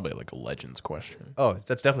like that's probably like a Legends question. Oh,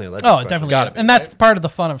 that's definitely a legend. Oh, it definitely gotta is. be, And that's right? part of the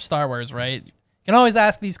fun of Star Wars, right? You can always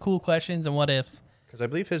ask these cool questions and what ifs. Because I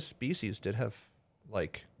believe his species did have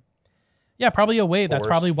like Yeah, probably a wave. That's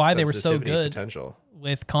force probably why they were so sensitivity good potential.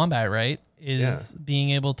 with combat, right? Is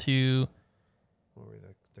being able to What were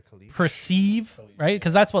the Khalif? perceive, right?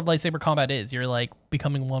 Because that's what lightsaber combat is. You're like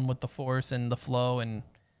becoming one with the force and the flow, and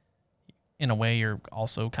in a way, you're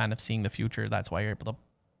also kind of seeing the future. That's why you're able to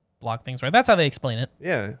block things, right? That's how they explain it.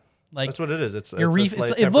 Yeah, Like that's what it is. It's, your it's a ref- slight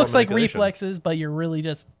it temporal looks like manipulation. reflexes, but you're really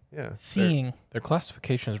just Yeah, seeing. Their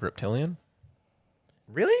classification is reptilian,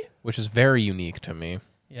 really? which is very unique to me.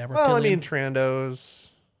 Yeah, Well, I reptilian. mean,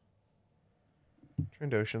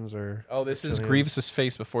 Trandoshans are. Oh, this is reptilians. Grievous's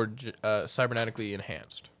face before cybernetically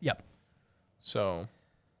enhanced. Yep. So,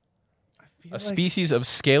 I feel a like- species of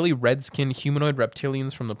scaly red-skinned humanoid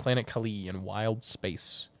reptilians from the planet Kali in wild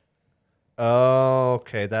space. Oh,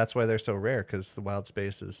 okay. That's why they're so rare, because the wild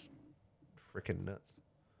space is freaking nuts.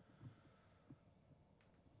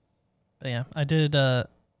 But yeah, I did the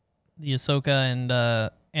Ahsoka and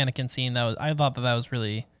Anakin scene. I thought that was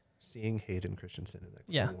really. Seeing Hayden Christensen in that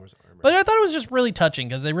Clone Yeah. Wars armor. But I thought it was just really touching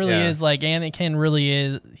because it really Yeah. is like Anakin really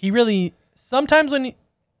is. He really sometimes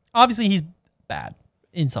obviously he's bad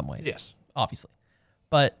in some ways. yes, Obviously,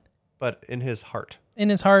 but but in his heart, in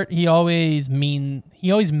his heart, he always meant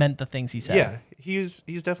the things he said. yeah, he's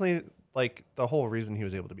definitely like the whole reason he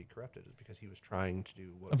was able to be corrupted is because he was trying to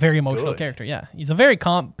do what A very was emotional good. character. Yeah, he's a very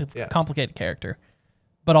Yeah. complicated character,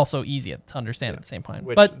 but also easy to understand at the same time.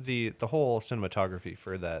 Which But the whole cinematography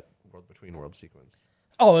for that World Between Worlds sequence.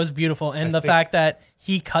 oh, it was beautiful, and I the think- fact that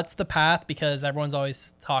he cuts the path because everyone's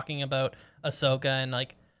always talking about Ahsoka and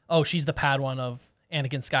like, oh, she's the Padawan of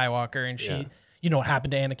Anakin Skywalker, and she, Yeah. you know what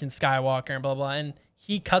happened to Anakin Skywalker, and blah blah. And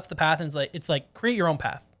he cuts the path, and it's like create your own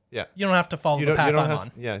path. Yeah, You don't have to follow you the don't. path You don't I'm have.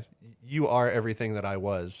 on. Yeah, you are everything that I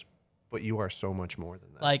was, but you are so much more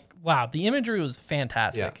than that. Like, wow, the imagery was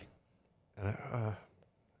fantastic. And I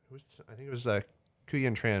think it was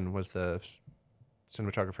Kuyan Tran was the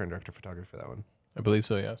cinematographer and director of photography for that one. I believe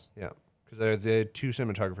so, yes. Yeah, because they had two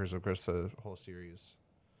cinematographers across the whole series,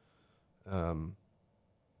 and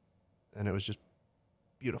it was just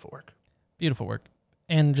beautiful work. Beautiful work,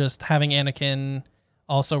 and just having Anakin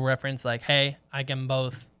also reference like, hey, I can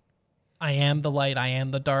both. I am the light, I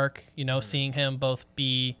am the dark. You know, seeing him both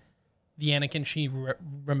be the Anakin she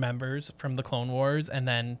remembers from the Clone Wars, and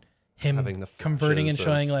then him Having the converting and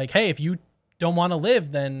flashes showing of- like, hey, if you don't want to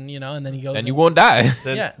live, then you know, and then he goes, And you won't die.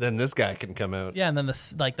 Then, Yeah. then this guy can come out. yeah, and then the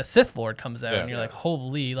Sith Lord comes out, Yeah. and you're like,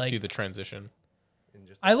 holy, like See the transition. in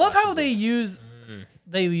just the I love how flashes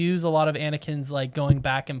they of- use a lot of Anakin's like going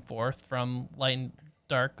back and forth from light and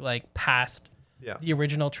dark, like past Yeah. the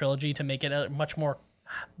original trilogy to make it a much more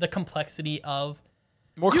the complexity of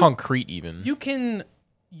More concrete, even. you can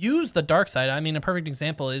use the dark side. I mean, a perfect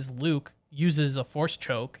example is Luke uses a force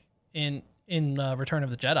choke in Return of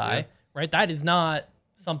the Jedi, right? That is not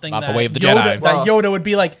something Not the that way of the Yoda, Jedi. that Well- Yoda would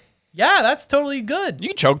be like, yeah, that's totally good. You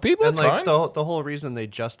can choke people, And that's like fine. the whole reason they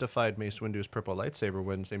justified Mace Windu's purple lightsaber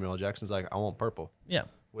when Samuel L. Jackson's like, I want purple, Yeah,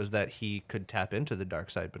 was that he could tap into the dark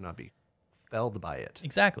side but not be felled by it.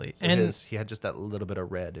 exactly. So And he had just that little bit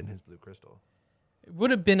of red in his blue crystal. it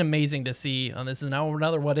would have been amazing to see on this is now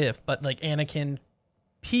another what if, but like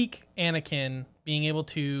peak Anakin being able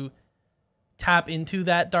to tap into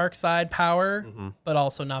that dark side power, but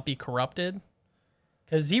also not be corrupted.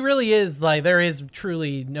 Because he really is like, there is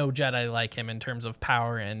truly no Jedi like him in terms of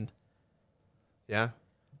power. And Yeah.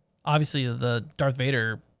 obviously the Darth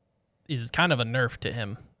Vader is kind of a nerf to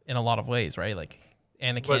him in a lot of ways, right? Like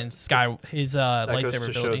Anakin's his That goes lightsaber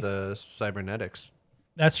to show ability. the cybernetics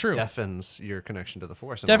That's true. deafens your connection to the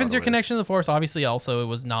Force. Deafens your connection to the Force. Obviously, also, it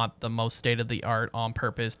was not the most state of the art on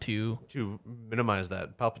purpose to to minimize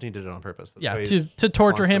that. Palpatine did it on purpose. That's yeah, why he's to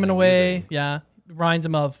torture him in a constantly way. using- Yeah. Reminds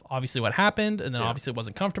him of obviously what happened, and then Yeah. obviously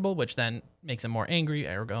wasn't comfortable, which then makes him more angry,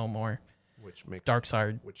 ergo more which makes dark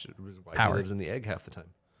side. which is why power. he lives in the egg half the time.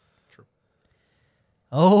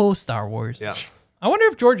 Oh, Star Wars. Yeah. I wonder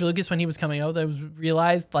if George Lucas, when he was coming out, that was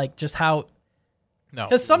realized like just how No.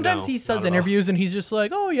 because sometimes No, he not says at all. interviews and he's just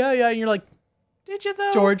like, oh yeah, yeah, and you're like, Did you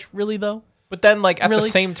though? George, really though? But then, like, at the Really?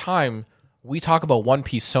 same time, we talk about One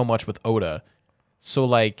Piece so much with Oda. So,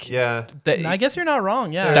 like, Yeah. And I guess you're not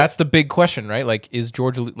wrong. Yeah. that's the big question, right? Like, is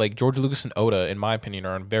George Lucas and Oda, in my opinion,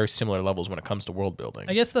 are on very similar levels when it comes to world building.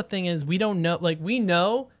 I guess the thing is we don't know. Like we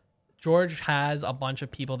know George has a bunch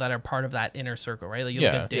of people that are part of that inner circle, right? Like you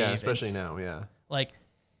look Yeah. at Dave, Yeah, and, especially now. Yeah. like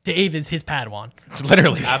Dave is his Padawan. It's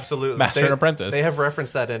literally Absolutely. Master and Apprentice. They have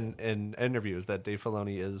referenced that in interviews that Dave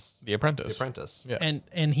Filoni is the Apprentice. the apprentice. Yeah.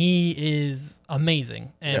 And he is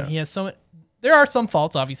amazing. And Yeah. he has there are some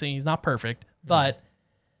faults, obviously. He's not perfect, but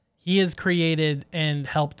he has created and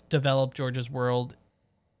helped develop George's world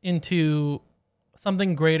into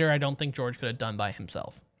something greater I don't think George could have done by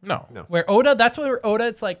himself. No. Where Oda, that's where Oda,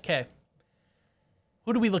 it's like, okay,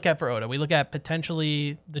 who do we look at for Oda? We look at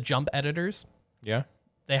potentially the Jump editors. Yeah.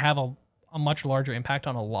 They have a much larger impact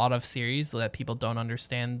on a lot of series that people don't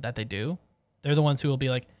understand that they do. They're the ones who will be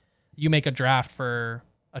like, you make a draft for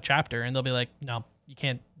a chapter, and they'll be like, no, you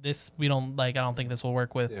can't. We don't like. I don't think this will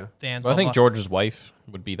work with fans. Well, I blah, think blah. George's wife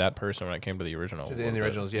would be that person when it came to the original. In the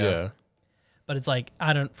originals, yeah. But it's like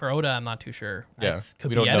for Oda, I'm not too sure. Yeah. Could We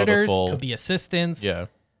be don't know the editors, full- could be assistants. Yeah.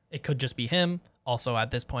 It could just be him. Also, at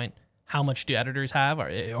this point, how much do editors have, or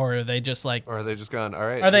are they just like? Or are they just gone, all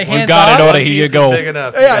right. Are they We hands got it, off? Oda. Here you Piece is go. big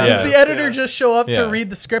enough. Yeah, Yeah. does the editor just show up Yeah. to read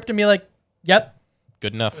the script and be like, "Yep,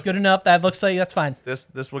 Good enough. good enough. That looks like that's fine."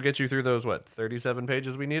 This will get you through those 37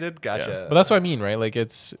 pages we needed. Gotcha. Yeah. But that's what I mean, right? Like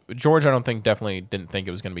it's George. I don't think definitely didn't think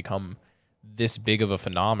it was going to become this big of a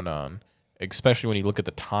phenomenon, especially when you look at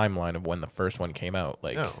the timeline of when the first one came out.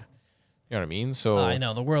 Like, No. you know what I mean? So I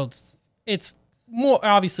know the world's. It's more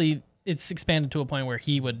obviously it's expanded to a point where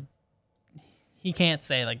he can't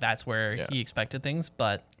say like that's where he expected things,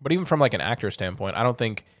 but even from like an actor standpoint, I don't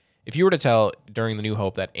think if you were to tell during the New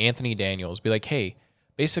Hope that Anthony Daniels be like, hey,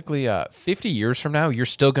 basically 50 years from now, you're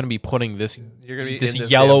still going to be putting this You're gonna be this in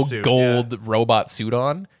this yellow damn suit, gold robot suit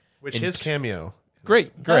on. Which And his cameo.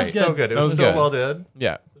 Great, That's great. So good. It That was was so good. well done.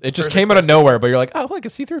 Yeah. It just perfect came out of nowhere, but you're like, oh, look,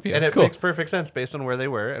 it's C-3PO. And it cool. makes perfect sense based on where they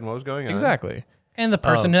were and what was going on. Exactly. and the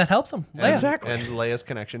person that helps him, Leia. Exactly. And Leia's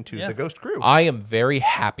connection to Yeah. the Ghost crew. I am very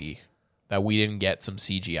happy that we didn't get some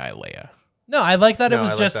CGI Leia. No, I like that. No, It I was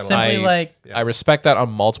like just that a lot. simply like Yeah. I respect that on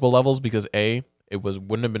multiple levels because A, it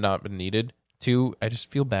wouldn't have not been needed. Two, I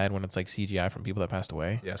just feel bad when it's like CGI from people that passed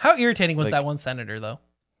away. Yes. how irritating was Like- that one senator though?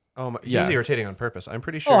 Oh, my, he Yeah. was irritating on purpose. I'm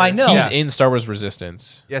pretty sure. Oh, I know. He's Yeah. in Star Wars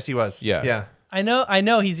Resistance. Yes, he was. Yeah. Yeah. I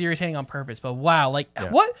know he's irritating on purpose, but wow, like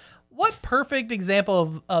what perfect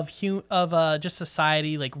example of just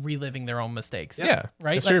society like reliving their own mistakes. Yeah.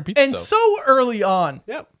 Right? History Like, repeats and itself. so early on.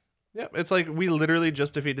 Yep. Yep. It's like we literally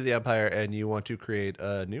just defeated the Empire and you want to create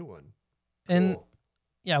a new one. And Cool.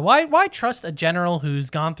 yeah, why trust a general who's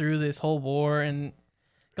gone through this whole war and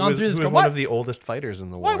gone through this? Who was why, one of the oldest fighters in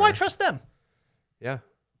the war. why trust them? Yeah.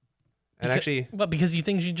 And Because- actually, What, because you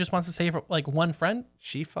think she just wants to save like one friend?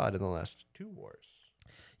 she fought in the last 2 wars.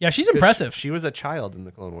 Yeah, she's 'Cause impressive. She was a child in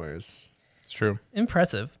the Clone Wars. It's true.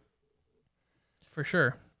 Impressive. For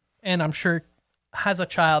sure. And I'm sure has a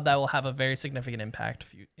child that will have a very significant impact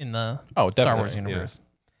in the Oh, Star Wars definitely, universe.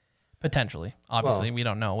 Potentially. Obviously, Well- we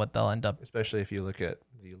don't know what they'll end up. Especially if you look at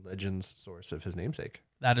the Legends source of his namesake.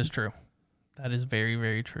 That is true. That is very,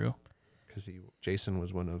 very true. Because Jason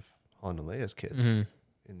was one of Han and Leia's kids Mm-hmm.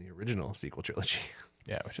 in the original sequel trilogy.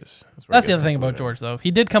 Yeah, which is where That's it the gets other thing about convoluted. George, though. He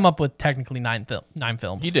did come up with technically nine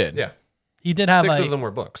films. He did. Yeah. He did have 6 like, of them were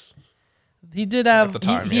books. he did have At the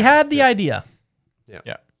time, he yeah. had the idea.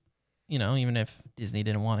 Yeah. You know, even if Disney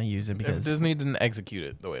didn't want to use it If because Disney didn't execute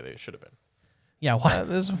it the way they should have been. yeah, why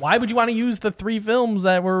this- why would you want to use the 3 films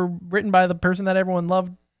that were written by the person that everyone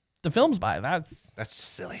loved the films by? That's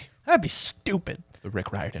silly. That'd be stupid. It's the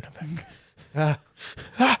Rick Riordan effect.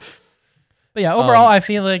 But yeah, overall, I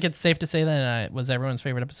feel like it's safe to say that it was everyone's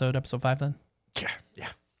favorite episode 5 then. Yeah.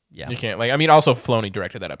 Yeah. You can't I mean also Filoni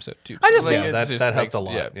directed that episode too. I just so, think- it that just helped makes- a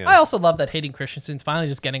lot. Yeah. Yeah. I also love that Hayden Christensen's finally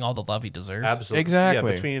just getting all the love he deserves. Absolutely.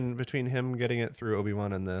 Exactly. Yeah, between him getting it through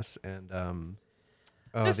Obi-Wan and this and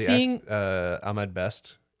Just seeing- Ahmed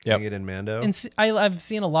Best Yep. getting it in Mando. And I've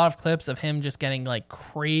seen a lot of clips of him just getting like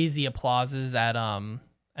crazy applauses at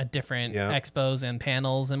different expos and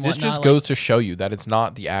panels and This whatnot. just like- goes to show you that it's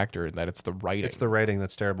not the actor, that it's the writing. It's the writing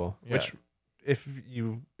that's terrible. Yeah. Which, if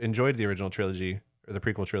you enjoyed the original trilogy, or the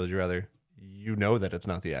prequel trilogy rather, you know that it's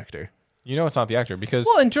not the actor. You know it's not the actor because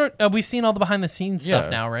Well, and George, we've seen all the behind the scenes stuff Yeah.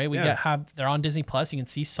 now, right? We Yeah. they're on Disney Plus. You can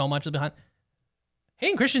see so much of the behind.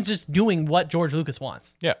 Hayden Christensen's just doing what George Lucas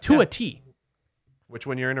wants. Yeah. To a T. Which,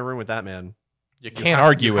 when you're in a room with that man, you can't have-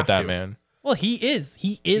 argue you with have that to. man. Well, he is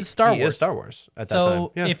Star he Wars. is Star Wars at that So time.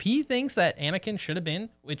 Yeah. if he thinks that Anakin should have been,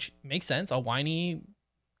 which makes sense, a whiny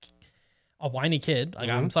kid. Like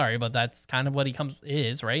I'm sorry, but that's kind of what he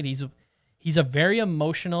is, right? He's a very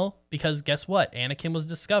emotional because guess what? Anakin was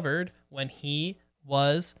discovered when he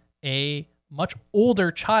was a much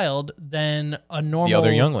older child than a normal The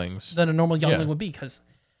other younglings. youngling Yeah. would be. Because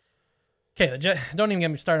don't even get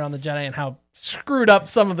me started on the Jedi and how screwed up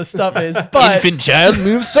some of the stuff is. But Infant child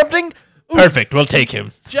moves something. Perfect. We'll take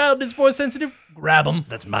him. Child is force sensitive. Grab him.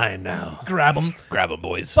 That's mine now. Grab him. Grab him,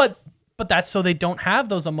 boys. But that's so they don't have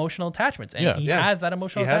those emotional attachments, and he has that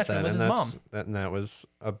emotional attachment with his mom.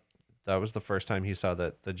 That was the first time he saw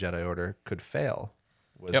that the Jedi Order could fail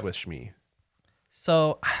was with Shmi.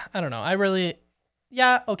 So I don't know.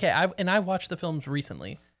 Okay. I watched the films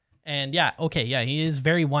recently, and he is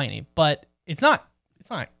very whiny, but it's not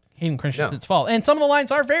Hayden Christensen's fault. And some of the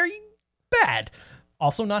lines are very bad.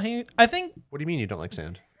 Also, not Hayden. I think. What do you mean you don't like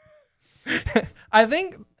sand? I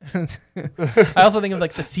think. I also think of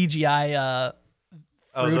like the CGI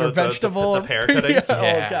fruit or vegetable. The pear cutting.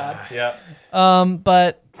 Oh god. Yeah.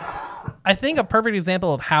 But I think a perfect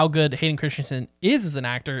example of how good Hayden Christensen is as an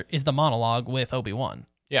actor is the monologue with Obi-Wan.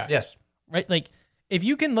 Yeah. Yes. Right? Like, if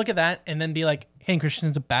you can look at that and then be like, Hayden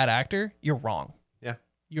Christensen's a bad actor, you're wrong. Yeah.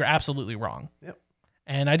 You're absolutely wrong. Yep.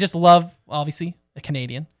 And I just love, obviously, a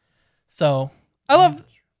Canadian. So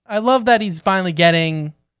I love that he's finally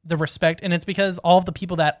getting the respect, and it's because all of the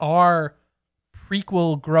people that are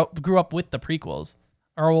grew up with the prequels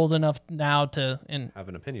are old enough now to have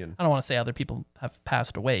an opinion. I don't want to say other people have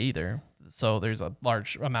passed away either. So there's a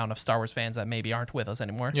large amount of Star Wars fans that maybe aren't with us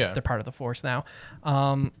anymore. Yeah. They're part of the Force now.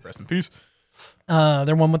 Rest in peace.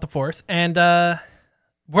 They're one with the Force. And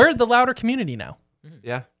we're the louder community now.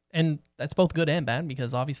 Yeah. And that's both good and bad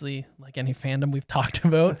because obviously, like any fandom we've talked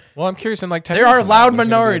about. Well, I'm curious in like 10 there years are from now, loud there's gonna be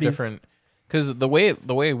a minorities. different because the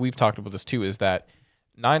way we've talked about this too is that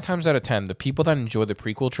 9 times out of 10, the people that enjoy the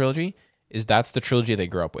prequel trilogy that's the trilogy they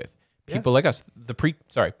grew up with. People like us,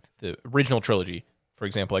 the original trilogy, for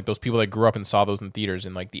example, like those people that grew up and saw those in theaters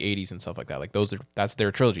in like the 80s and stuff like that. Like that's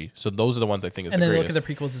their trilogy. So those are the ones I think is And the then greatest. look at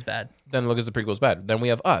the prequels as bad. Then look at the prequels bad. Then we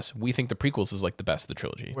have us. We think the prequels is like the best of the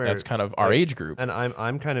trilogy. Where, that's kind of our age group. And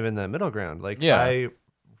I'm kind of in that middle ground. Like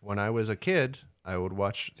when I was a kid, I would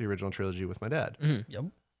watch the original trilogy with my dad. Mm-hmm. Yep.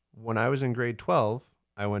 When I was in grade 12,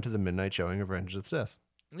 I went to the midnight showing of Revenge of the Sith.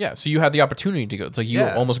 Yeah, so you had the opportunity to go. It's like you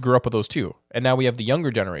almost grew up with those two. And now we have the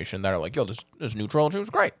younger generation that are like, yo, this new trilogy was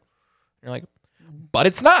great. And you're like, but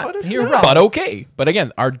it's not. You're wrong. But okay. But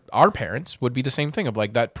again, our parents would be the same thing of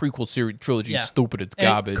like that prequel series trilogy is stupid, it's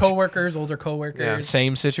garbage. Older coworkers.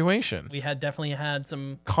 Same situation. We had definitely had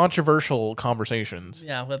some controversial conversations.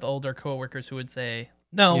 Yeah, with older coworkers who would say,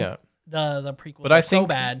 no, the prequels but are I think so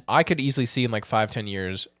bad. I could easily see in like 5-10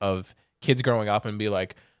 years of kids growing up and be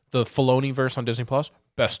like, the Filoni verse on Disney Plus,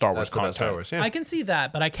 best Star Wars content. Star Wars, yeah. I can see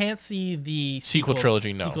that, but I can't see the Sequel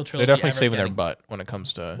trilogy, no. They're definitely saving their butt when it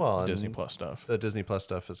comes to Disney Plus stuff. The Disney Plus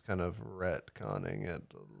stuff is kind of retconning it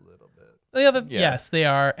a little bit. Yes, they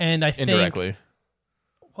are. And I think indirectly.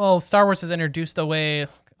 Well, Star Wars has introduced a way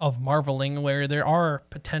of marveling where there are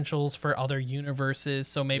potentials for other universes.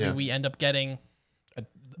 So maybe we end up getting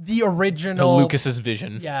the original Lucas's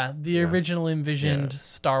vision. Yeah, the original envisioned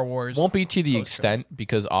Star Wars. Won't be to the extent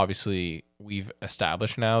because obviously we've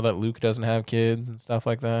established now that Luke doesn't have kids and stuff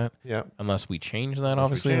like that. Yeah. Unless we change that,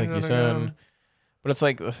 obviously, like you said. But it's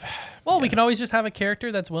like, well, we can always just have a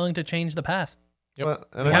character that's willing to change the past. Yep. Well,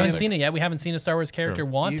 and We haven't seen it yet. We haven't seen a Star Wars character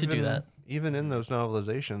want to do that. Even in those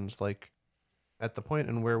novelizations, like at the point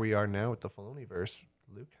in where we are now with the Filoniverse,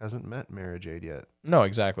 Luke hasn't met Mara Jade yet. No,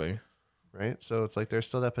 exactly. Right? So it's like there's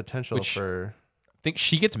still that potential for... I think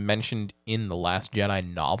she gets mentioned in the Last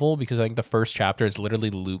Jedi novel because I think the first chapter is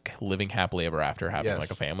literally Luke living happily ever after, having like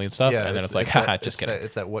a family and stuff. And then it's like, haha, just kidding.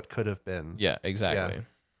 It's that what could have been. Yeah, exactly.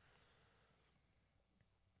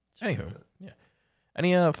 Yeah. Anywho, yeah.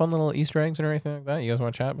 Any fun little Easter eggs or anything like that? You guys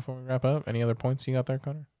want to chat before we wrap up? Any other points you got there,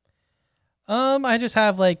 Connor? I just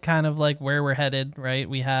have like kind of like where we're headed, right?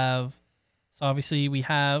 We have, so obviously we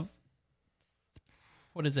have,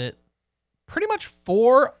 what is it? Pretty much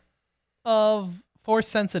 4 of Force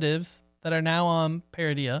sensitives that are now on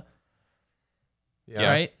Paradia. Yeah.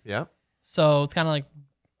 Right? Yeah. So it's kind of like,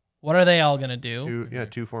 what are they all going to do?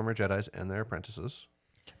 2 former Jedis and their apprentices.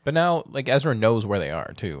 But now, like, Ezra knows where they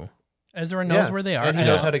are, too. Ezra knows where they are. And he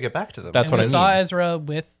knows how to get back to them. That's what I mean. We saw Ezra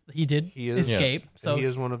he did escape. Yes. So he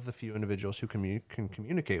is one of the few individuals who can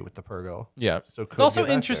communicate with the Purgo. Yeah. So it's also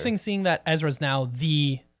interesting seeing that Ezra's now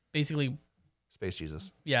basically... Space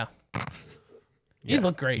Jesus. Yeah. He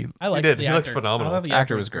looked great. I liked did. the He actor. looked phenomenal. I thought the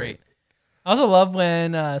Actor was great. I also love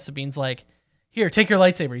when Sabine's like, here, take your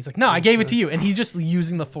lightsaber. He's like, no, I gave it to you. And he's just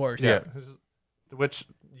using the Force. Yeah. Which,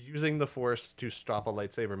 using the Force to stop a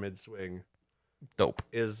lightsaber mid-swing Dope.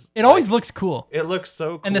 is... It always looks cool. It looks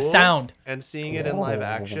so cool. And the sound. And seeing it in live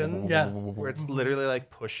action. Yeah. Where it's literally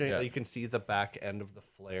like pushing. You can see the back end of the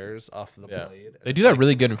flares off the blade. They do that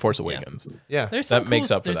really good in Force Awakens. Yeah. There's some That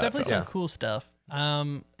makes up for There's that definitely film. some cool stuff.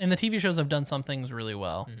 And the TV shows have done some things really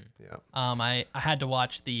well. Yeah. I had to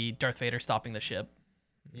watch the Darth Vader stopping the ship.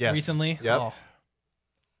 Yes. recently. Yep. Oh,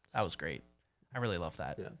 that was great. I really love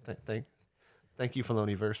that. Yeah. Thank you,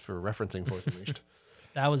 Filoniverse, for referencing Force Unleashed.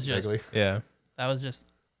 That was just Vaguely. Yeah. that was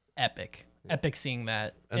just epic. Epic seeing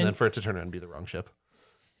that. And then for it to turn around and be the wrong ship.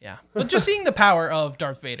 Yeah. But just seeing the power of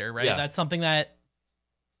Darth Vader, right? Yeah. That's something that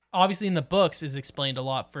obviously in the books is explained a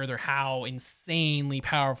lot further how insanely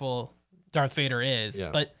powerful Darth Vader is. Yeah.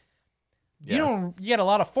 But Yeah. you get a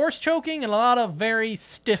lot of force choking and a lot of very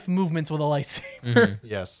stiff movements with a lightsaber Mm-hmm.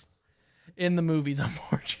 Yes. in the movies,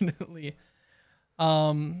 unfortunately.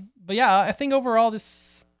 But yeah, I think overall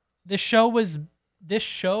this show was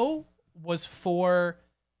for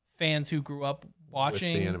fans who grew up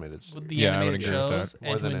watching the animated with the series. Yeah, I would animated agree with that. shows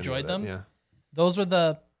More and who than any enjoyed of them. it, Yeah. Those were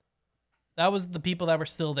that was the people that were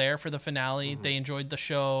still there for the finale. Mm-hmm. They enjoyed the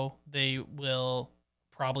show. They will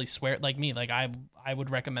probably swear like me. Like I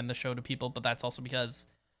would recommend the show to people, but that's also because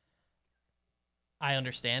I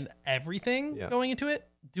understand everything Yeah. going into it.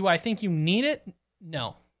 Do I think you need it?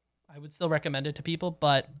 No. I would still recommend it to people,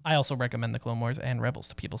 but I also recommend the Clone Wars and Rebels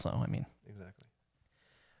to people, so I mean. Exactly.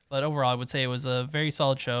 But overall, I would say it was a very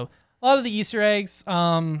solid show. A lot of the Easter eggs,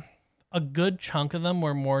 a good chunk of them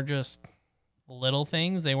were more just little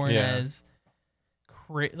things. They weren't Yeah. as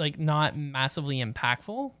not massively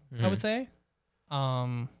impactful, I would say.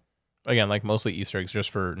 Again, like mostly Easter eggs just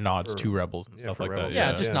for nods For- to Rebels and yeah, stuff for like Rebels. that. Yeah,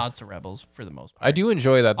 Yeah. just nods to Rebels for the most part. I do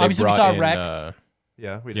enjoy that they Obviously, we brought saw in, Rex.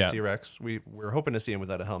 Yeah, we did Yeah. see Rex. We were hoping to see him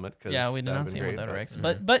without a helmet. Yeah, we did that'd not been see him great, without but- Rex.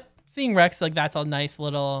 But seeing Rex, like, that's a nice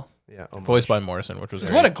little... Yeah, voiced by Morrison, which was Because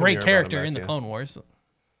great. what a To great hear about character him back, in the yeah. Clone Wars.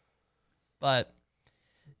 But,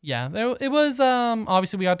 yeah, it was...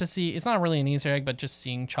 obviously, we got to see... It's not really an Easter egg, but just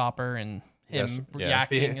seeing Chopper and him Yes. Yeah.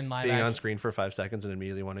 reacting in live being action. on screen for 5 seconds and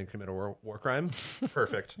immediately wanting to commit a war crime.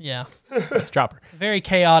 Perfect. Yeah. That's Chopper. Very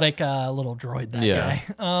chaotic little droid, that Yeah.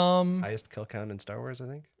 guy. Highest kill count in Star Wars, I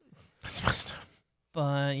think. That's messed up.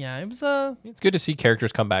 But, yeah, it was... It's good to see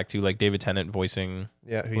characters come back to, like David Tennant voicing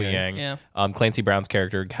Yeah, Hu Yang. yeah. Clancy Brown's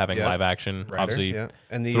character having Yeah. live action, Ryder, obviously. yeah.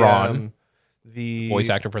 And the Thrawn. the Voice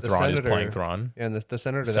actor for the Thrawn is senator- playing Thrawn. Yeah, and the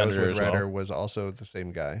senator that Senator was as with well. Ryder was also the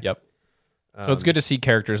same guy. Yep. So it's good to see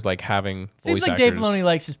characters like having Seems voice like Dave actors. Filoni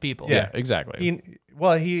likes his people. Yeah, exactly.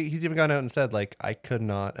 He's even gone out and said, like, I could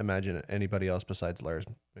not imagine anybody else besides Lars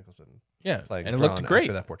Mikkelsen Yeah, playing and it Thrawn looked great.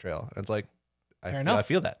 after that portrayal. And it's like, Fair enough. I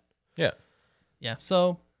feel that. Yeah. Yeah,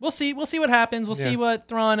 so we'll see. We'll see what happens. We'll see what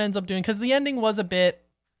Thrawn ends up doing, because the ending was a bit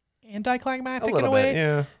A anticlimactic in a little way. bit,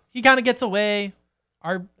 yeah. He kind of gets away.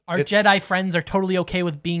 Our It's- Jedi friends are totally okay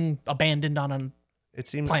with being abandoned on an... It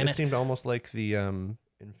seemed planet. almost like the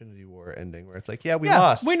Infinity War ending, where it's like, we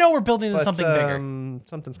lost. We know we're building to but, something bigger.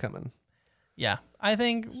 Something's coming. Yeah, I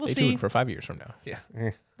think we'll Stay see. tuned for 5 years from now. Yeah.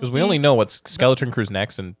 Because we only know what's Skeleton Crew's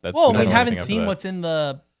next, and that's Well, don't we know haven't anything after seen that. what's in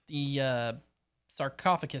the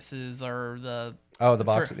sarcophaguses or the... Oh, the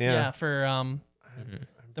box. for, yeah. for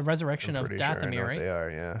the resurrection I'm of pretty sure I know Dathomir, what right? they are,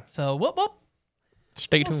 yeah. So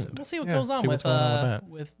Stay we'll tuned. see what Yeah, goes on see with what's going on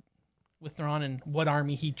with Thrawn and what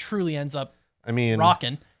army he truly ends up I mean,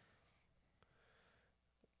 rocking.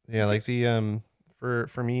 yeah, like the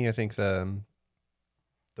for me, I think the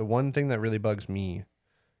one thing that really bugs me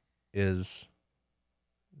is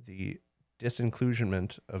the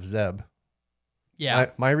disinclusionment of Zeb. Yeah.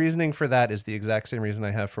 My reasoning for that is the exact same reason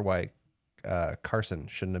I have for why Carson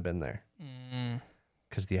shouldn't have been there.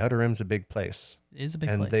 Because the Outer Rim's a big place. It is a big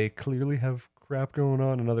and place. they clearly have crap going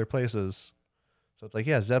on in other places. So it's like,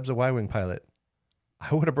 yeah, Zeb's a Y-Wing pilot.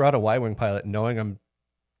 I would have brought a Y-Wing pilot knowing I'm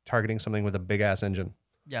targeting something with a big-ass engine.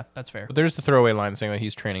 Yeah, that's fair. But there's the throwaway line saying that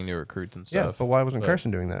he's training new recruits and Yeah, stuff. but why wasn't But-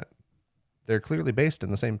 Carson doing that? They're clearly based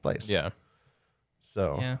in the same place. Yeah.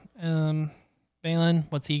 So Yeah. Balin,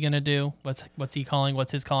 what's he gonna do? What's he calling?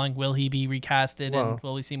 What's his calling? Will he be recasted Well, and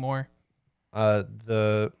will we see more?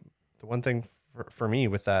 the one thing for me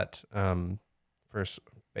with that, for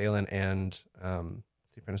Balin and the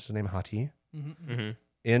apprentice's name Hati, Mm-hmm.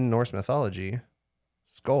 in Norse mythology,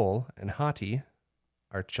 Skoll and Hati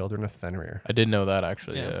are children of Fenrir. I did know that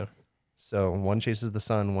actually. Yeah. Yeah. So one chases the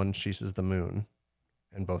sun, one chases the moon,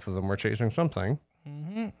 and both of them were chasing something.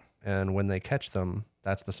 Mm-hmm. And when they catch them,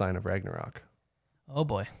 that's the sign of Ragnarok, Oh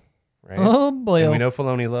boy. right? Oh boy. And we know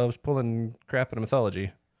Filoni loves pulling crap out of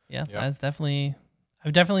mythology. Yeah, Yeah. that's definitely.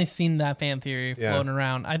 I've definitely seen that fan theory Yeah. floating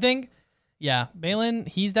around. I think, yeah, Balin.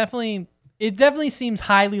 He's definitely. It definitely seems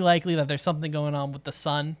highly likely that there's something going on with the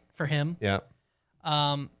sun for him. Yeah.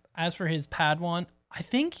 As for his Padawan, I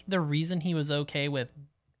think the reason he was okay with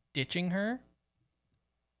ditching her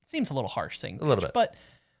seems a little harsh saying A little ditch, bit.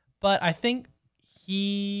 but I think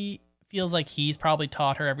he feels like he's probably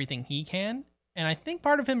taught her everything he can, and I think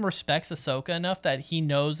part of him respects Ahsoka enough that he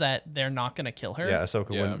knows that they're not going to kill her. Yeah,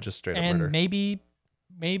 Ahsoka Yeah. wouldn't just straight up and murder. maybe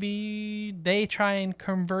maybe they try and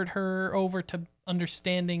convert her over to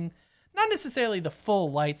understanding not necessarily the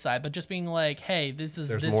full light side, but just being like, hey, this is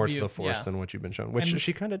There's this more view. to the Force Yeah. than what you've been shown, which And-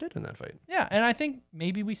 she kind of did in that fight. Yeah, and I think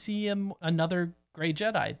maybe we see another great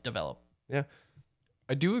Jedi develop. Yeah.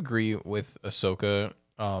 I do agree with Ahsoka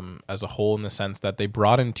as a whole in the sense that they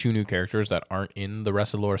brought in 2 new characters that aren't in the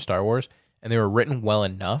rest of the lore of Star Wars, and they were written well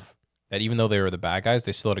enough that even though they were the bad guys,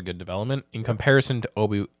 they still had a good development. In comparison to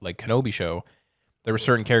Kenobi show, there were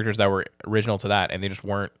certain characters that were original to that, and they just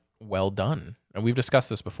weren't well done. And we've discussed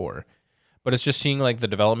this before. But it's just seeing like the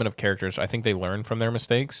development of characters. I think they learned from their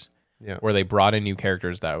mistakes. Yeah. Where they brought in new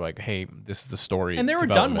characters that were like, hey, this is the story. And they were done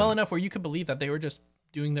development. well enough where you could believe that they were just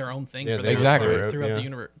doing their own thing Yeah, for they the exactly. most part throughout Yeah. the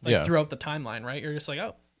universe, like Yeah. throughout the timeline, right? You're just like,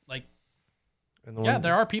 oh, like, And the yeah, one-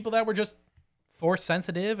 there are people that were just Force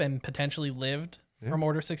sensitive and potentially lived from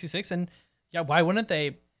Order 66. And yeah, why wouldn't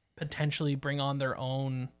they potentially bring on their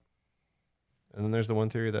own? And then there's the one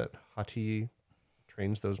theory that Hati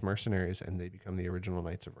trains those mercenaries and they become the original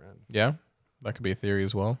Knights of Ren. Yeah, that could be a theory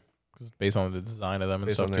as well. Because it's based on the design of them and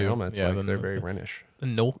Based stuff on their too. helmets, Yeah, like they're very Renish. the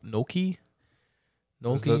Noki. Noki.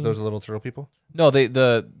 Those little turtle people? No,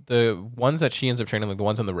 the ones that she ends up training, like the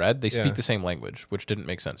ones in the red, they Yeah. speak the same language, which didn't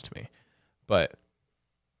make sense to me. But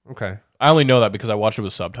Okay. I only know that because I watched it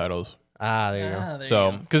with subtitles. Ah, there you go. There you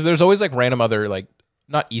So go. because there's always like random other like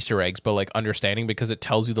not Easter eggs, but like understanding because it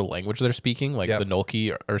tells you the language they're speaking, like Yep. the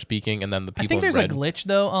Nolki are speaking, and then the people I think in there's red. a glitch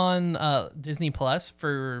though on Disney Plus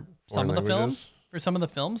for some Foreign of the films. languages? For some of the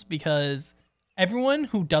films, because everyone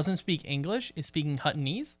who doesn't speak English is speaking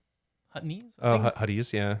Huttonese. Huttonese. I Oh, think.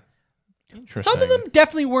 Hutties, yeah. Interesting. Some of them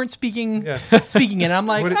definitely weren't speaking Yeah. speaking it. I'm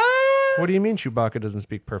like, What do- ah. What do you mean Chewbacca doesn't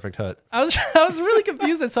speak perfect Hut? I was really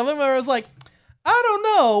confused at some of them where I was like, I don't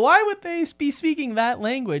know. Why would they be speaking that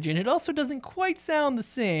language? And it also doesn't quite sound the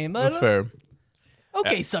same. That's fair.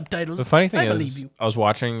 Okay, subtitles. The funny thing I believe is, you. I was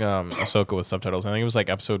watching Ahsoka with subtitles. I think it was like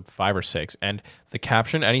episode 5 or 6, and the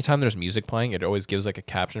caption. Anytime there's music playing, it always gives like a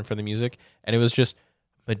caption for the music, and it was just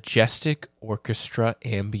majestic orchestra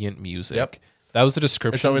ambient music. Yep. That was the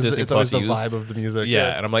description Disney it's always Plus the used. vibe of the music.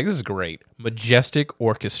 Yeah, and I'm like, this is great. Majestic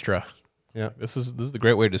orchestra. Yeah. This is the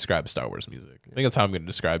great way to describe Star Wars music. I think that's how I'm going to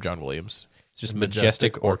describe John Williams. It's just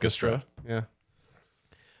majestic orchestra. Yeah.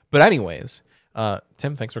 But anyways,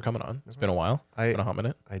 Tim, thanks for coming on. It's been a while. It's been a hot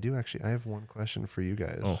minute. I do actually. I have one question for you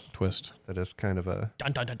guys. Oh, twist. That is kind of a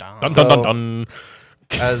Dun, dun, dun, dun. Dun, So- dun, dun, dun.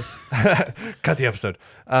 as cut the episode.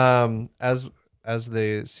 As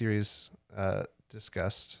the series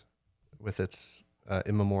discussed with its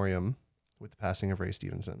in memoriam with the passing of Ray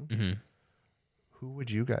Stevenson, Mhm. who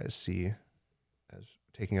would you guys see as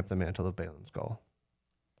taking up the mantle of Balin Skull?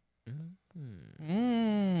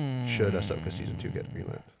 Mm. Should Ahsoka season 2 get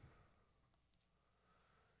greenlit?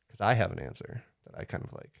 Because I have an answer that I kind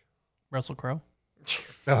of like. Russell Crowe.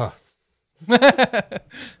 Oh,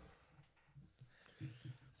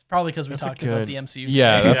 It's probably because we That's a talked about good- the MCU.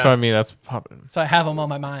 Yeah, that's Yeah. what I mean. That's popping. So I have him on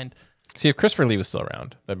my mind. See, if Christopher Lee was still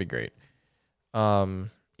around, that'd be great. Ian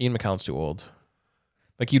McKellen's too old.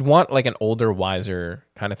 Like you'd want like an older, wiser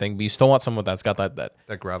kind of thing, but you still want someone that's got that that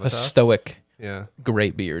a gravitas. stoic, Yeah.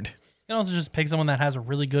 great beard. You can also just pick someone that has a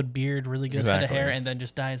really good beard, really good head of Exactly. hair, and then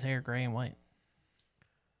just dye his hair gray and white.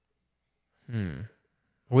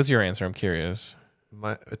 What's your answer? I'm curious.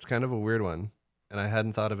 It's kind of a weird one, and I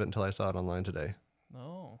hadn't thought of it until I saw it online today,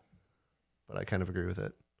 Oh. but I kind of agree with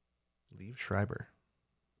it. Liev Schreiber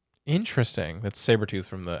Interesting. That's Sabretooth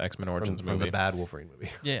from the X-Men Origins from movie. the bad Wolverine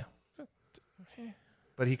movie. Yeah.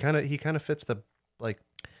 But he kind of fits the like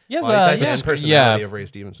He has body type yeah. and personality Yeah. of Ray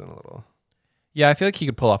Stevenson a little. Yeah, I feel like he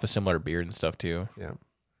could pull off a similar beard and stuff too. Yeah.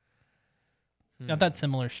 He's got that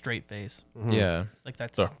similar straight face. Mhm. Yeah, Like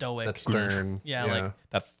that So, stoic. That stern. Yeah, like-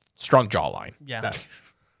 that strong jawline. yeah.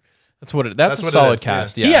 That's what it. That's a what it solid is, yeah.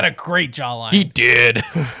 cast. Yeah, He had a great jawline. He did.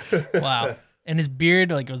 Wow. And his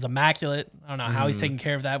beard, like, it was immaculate. I don't know how he's Mm-hmm. taking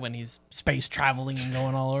care of that when he's space traveling and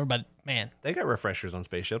going all over, but man, They got refreshers on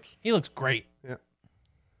spaceships. he looks great. Yeah.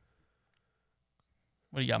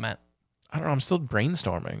 What do you got, Matt? I don't know. I'm still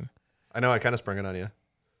brainstorming. I know I kind of sprung it on you.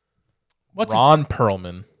 What's Ron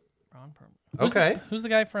Perlman. Ron Perlman. Who's Okay. who's the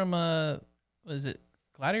guy from was it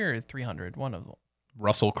Gladiator or 300? One of them.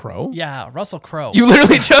 Russell Crowe. Yeah, Russell Crowe. You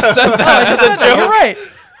literally just said I that. just said that. You're right.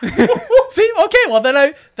 See, okay, well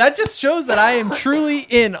then that just shows that I am truly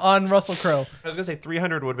in on Russell Crowe. I was gonna say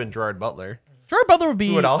 300 would have been Gerard Butler. Gerard Butler would be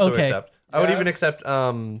Who would also okay. accept. I would Yeah. even accept.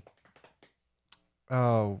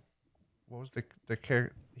 Oh, what was the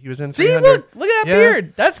character? He was in See, 300. look at that Yeah.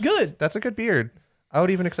 beard. That's good. That's a good beard. I would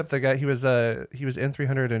even accept the guy. He was in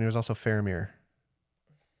 300 and he was also Faramir.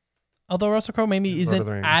 Although Russell Crowe maybe Lord of isn't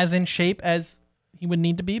the Rings. as in shape as he would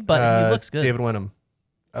need to be, but he looks good. David Wenham.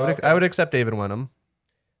 I would accept David Wenham.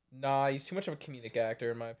 Nah, he's too much of a comedic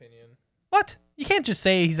actor, in my opinion. What? You can't just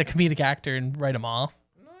say he's a comedic actor and write him off.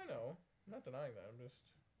 No, I know. I'm not denying that. I'm just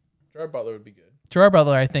Gerard Butler would be good. Gerard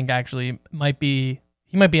Butler, I think, actually might be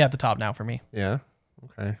at the top now for me. Yeah.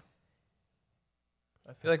 Okay.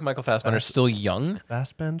 I feel like Michael Fassbender's still young,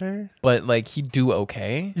 Fassbender. but like he'd do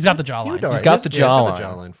okay. He's got the jawline. He's got the jawline. He's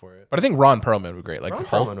got the jawline for it. But I think Ron Perlman would be great. Like Ron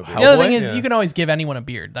Hulk- Perlman would be The other thing Hellboy? is, Yeah. you can always give anyone a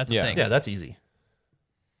beard. That's the Yeah. thing. Yeah, that's easy.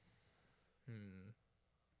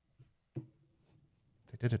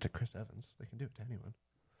 They did it to Chris Evans. They can do it to anyone.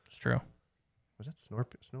 It's true. Was that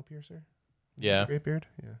Snowpiercer? Yeah. Great beard.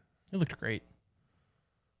 Yeah. It looked great.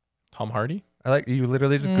 Tom Hardy? I like you.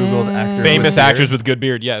 Literally just googled actors. Famous with actors beards. with good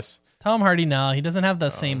beard, yes. Tom Hardy, no, he doesn't have the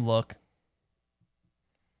same look.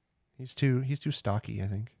 He's too stocky, I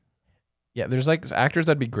think. Yeah, there's like actors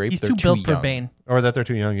that'd be great. He's but too they're built for young. Bane. Or that they're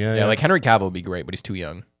too young. Yeah. Yeah, like Henry Cavill would be great, but he's too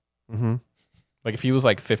young. Mm-hmm. Like if he was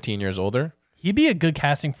like 15 years older. He'd be a good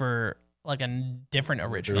casting for like a different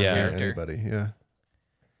original Yeah. character. Anybody. Yeah.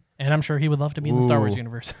 And I'm sure he would love to be in the Star Wars Ooh.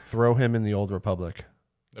 universe. Throw him in the Old Republic.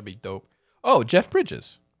 That'd be dope. Oh, Jeff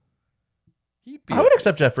Bridges. He'd be I would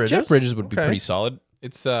accept Jeff Bridges. Jeff Bridges would be Okay. pretty solid.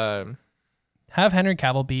 It's Have Henry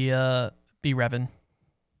Cavill be Revan.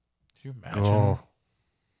 Could you imagine? Oh,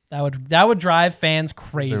 That would drive fans they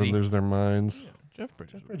would crazy. lose their minds. Jeff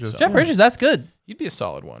Bridges. would be Bridges. solid. Jeff Bridges, that's good. He'd be a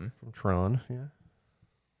solid one. From Tron. Yeah.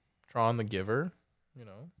 Tron the Giver, you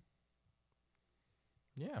know.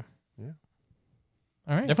 Yeah.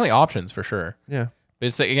 All right. Definitely options for sure. Yeah. But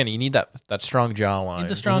it's like, again, you need that strong jawline. Need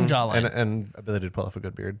the strong jawline. And ability to pull off a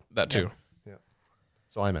good beard. that too.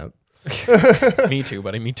 So I'm out. Me too,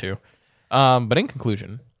 buddy. Me too. But in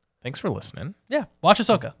conclusion, thanks for listening. Yeah. Watch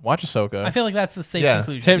Ahsoka. Watch Ahsoka. I feel like that's the safe Yeah.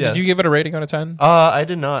 conclusion. Tim, Yeah. did you give it a rating out of 10? I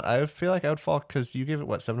did not. I feel like I would fall because you gave it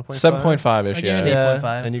what 7.5. 7.5 ish. I gave Yeah. it Yeah,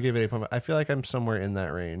 8.5. and you gave it 8.5. I feel like I'm somewhere in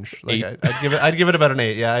that range. Like 8. I'd give it about an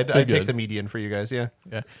 8. Yeah, I'd Pretty take good. the median for you guys. Yeah.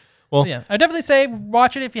 Yeah. Well, Yeah. I definitely say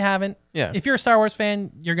watch it if you haven't. yeah. If you're a Star Wars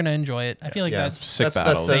fan, you're gonna enjoy it. I feel like Yeah. that's Sick that's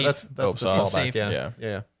battles. that's the Dope sauce. fallback. Safe. Yeah. Yeah.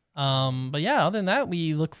 Yeah. But yeah, other than that,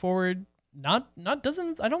 we look forward. I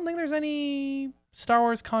don't think there's any Star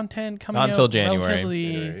Wars content coming Not out until January. relatively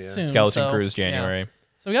January, yeah. soon. Skeleton so, Cruise yeah. January.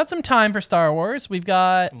 So we got some time for Star Wars. We've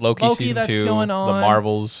got Loki season that's 2. going on. The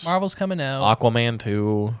Marvels. Marvel's coming out. Aquaman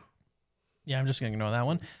 2. Yeah, I'm just gonna ignore that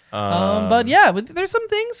one. But yeah, there's some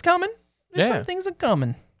things coming. There's yeah. some things that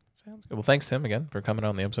coming. Sounds good. Well, thanks Tim again for coming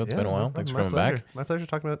on the episode. It's been a while. Thanks for my coming pleasure. back. My pleasure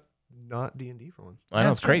talking about not D&D for once. I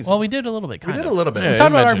know it's crazy. Well, we did a little bit. We Kind did of. a little bit. Yeah, We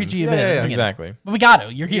talked you about mentioned- RPG a bit. Yeah, at the yeah, beginning. exactly. But we got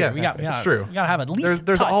to. You're here. Yeah, we got. it's true. We got to have at least.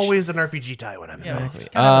 There's touch. always an RPG tie when I'm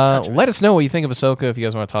involved. Let us know what you think of Ahsoka. If you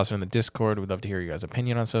guys want to toss it in the Discord, we'd love to hear your guys'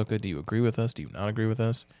 opinion on Ahsoka. Do you agree with us? Do you not agree with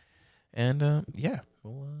us? And yeah,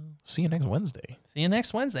 we'll see you next Wednesday. See you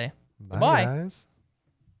next Wednesday. Bye, Bye. guys.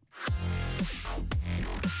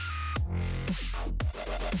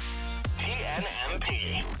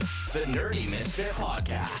 TNMP, the Nerdy Misfit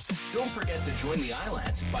Podcast. Don't forget to join the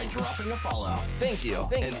island by dropping a follow. Thank you,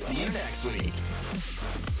 and see you next week.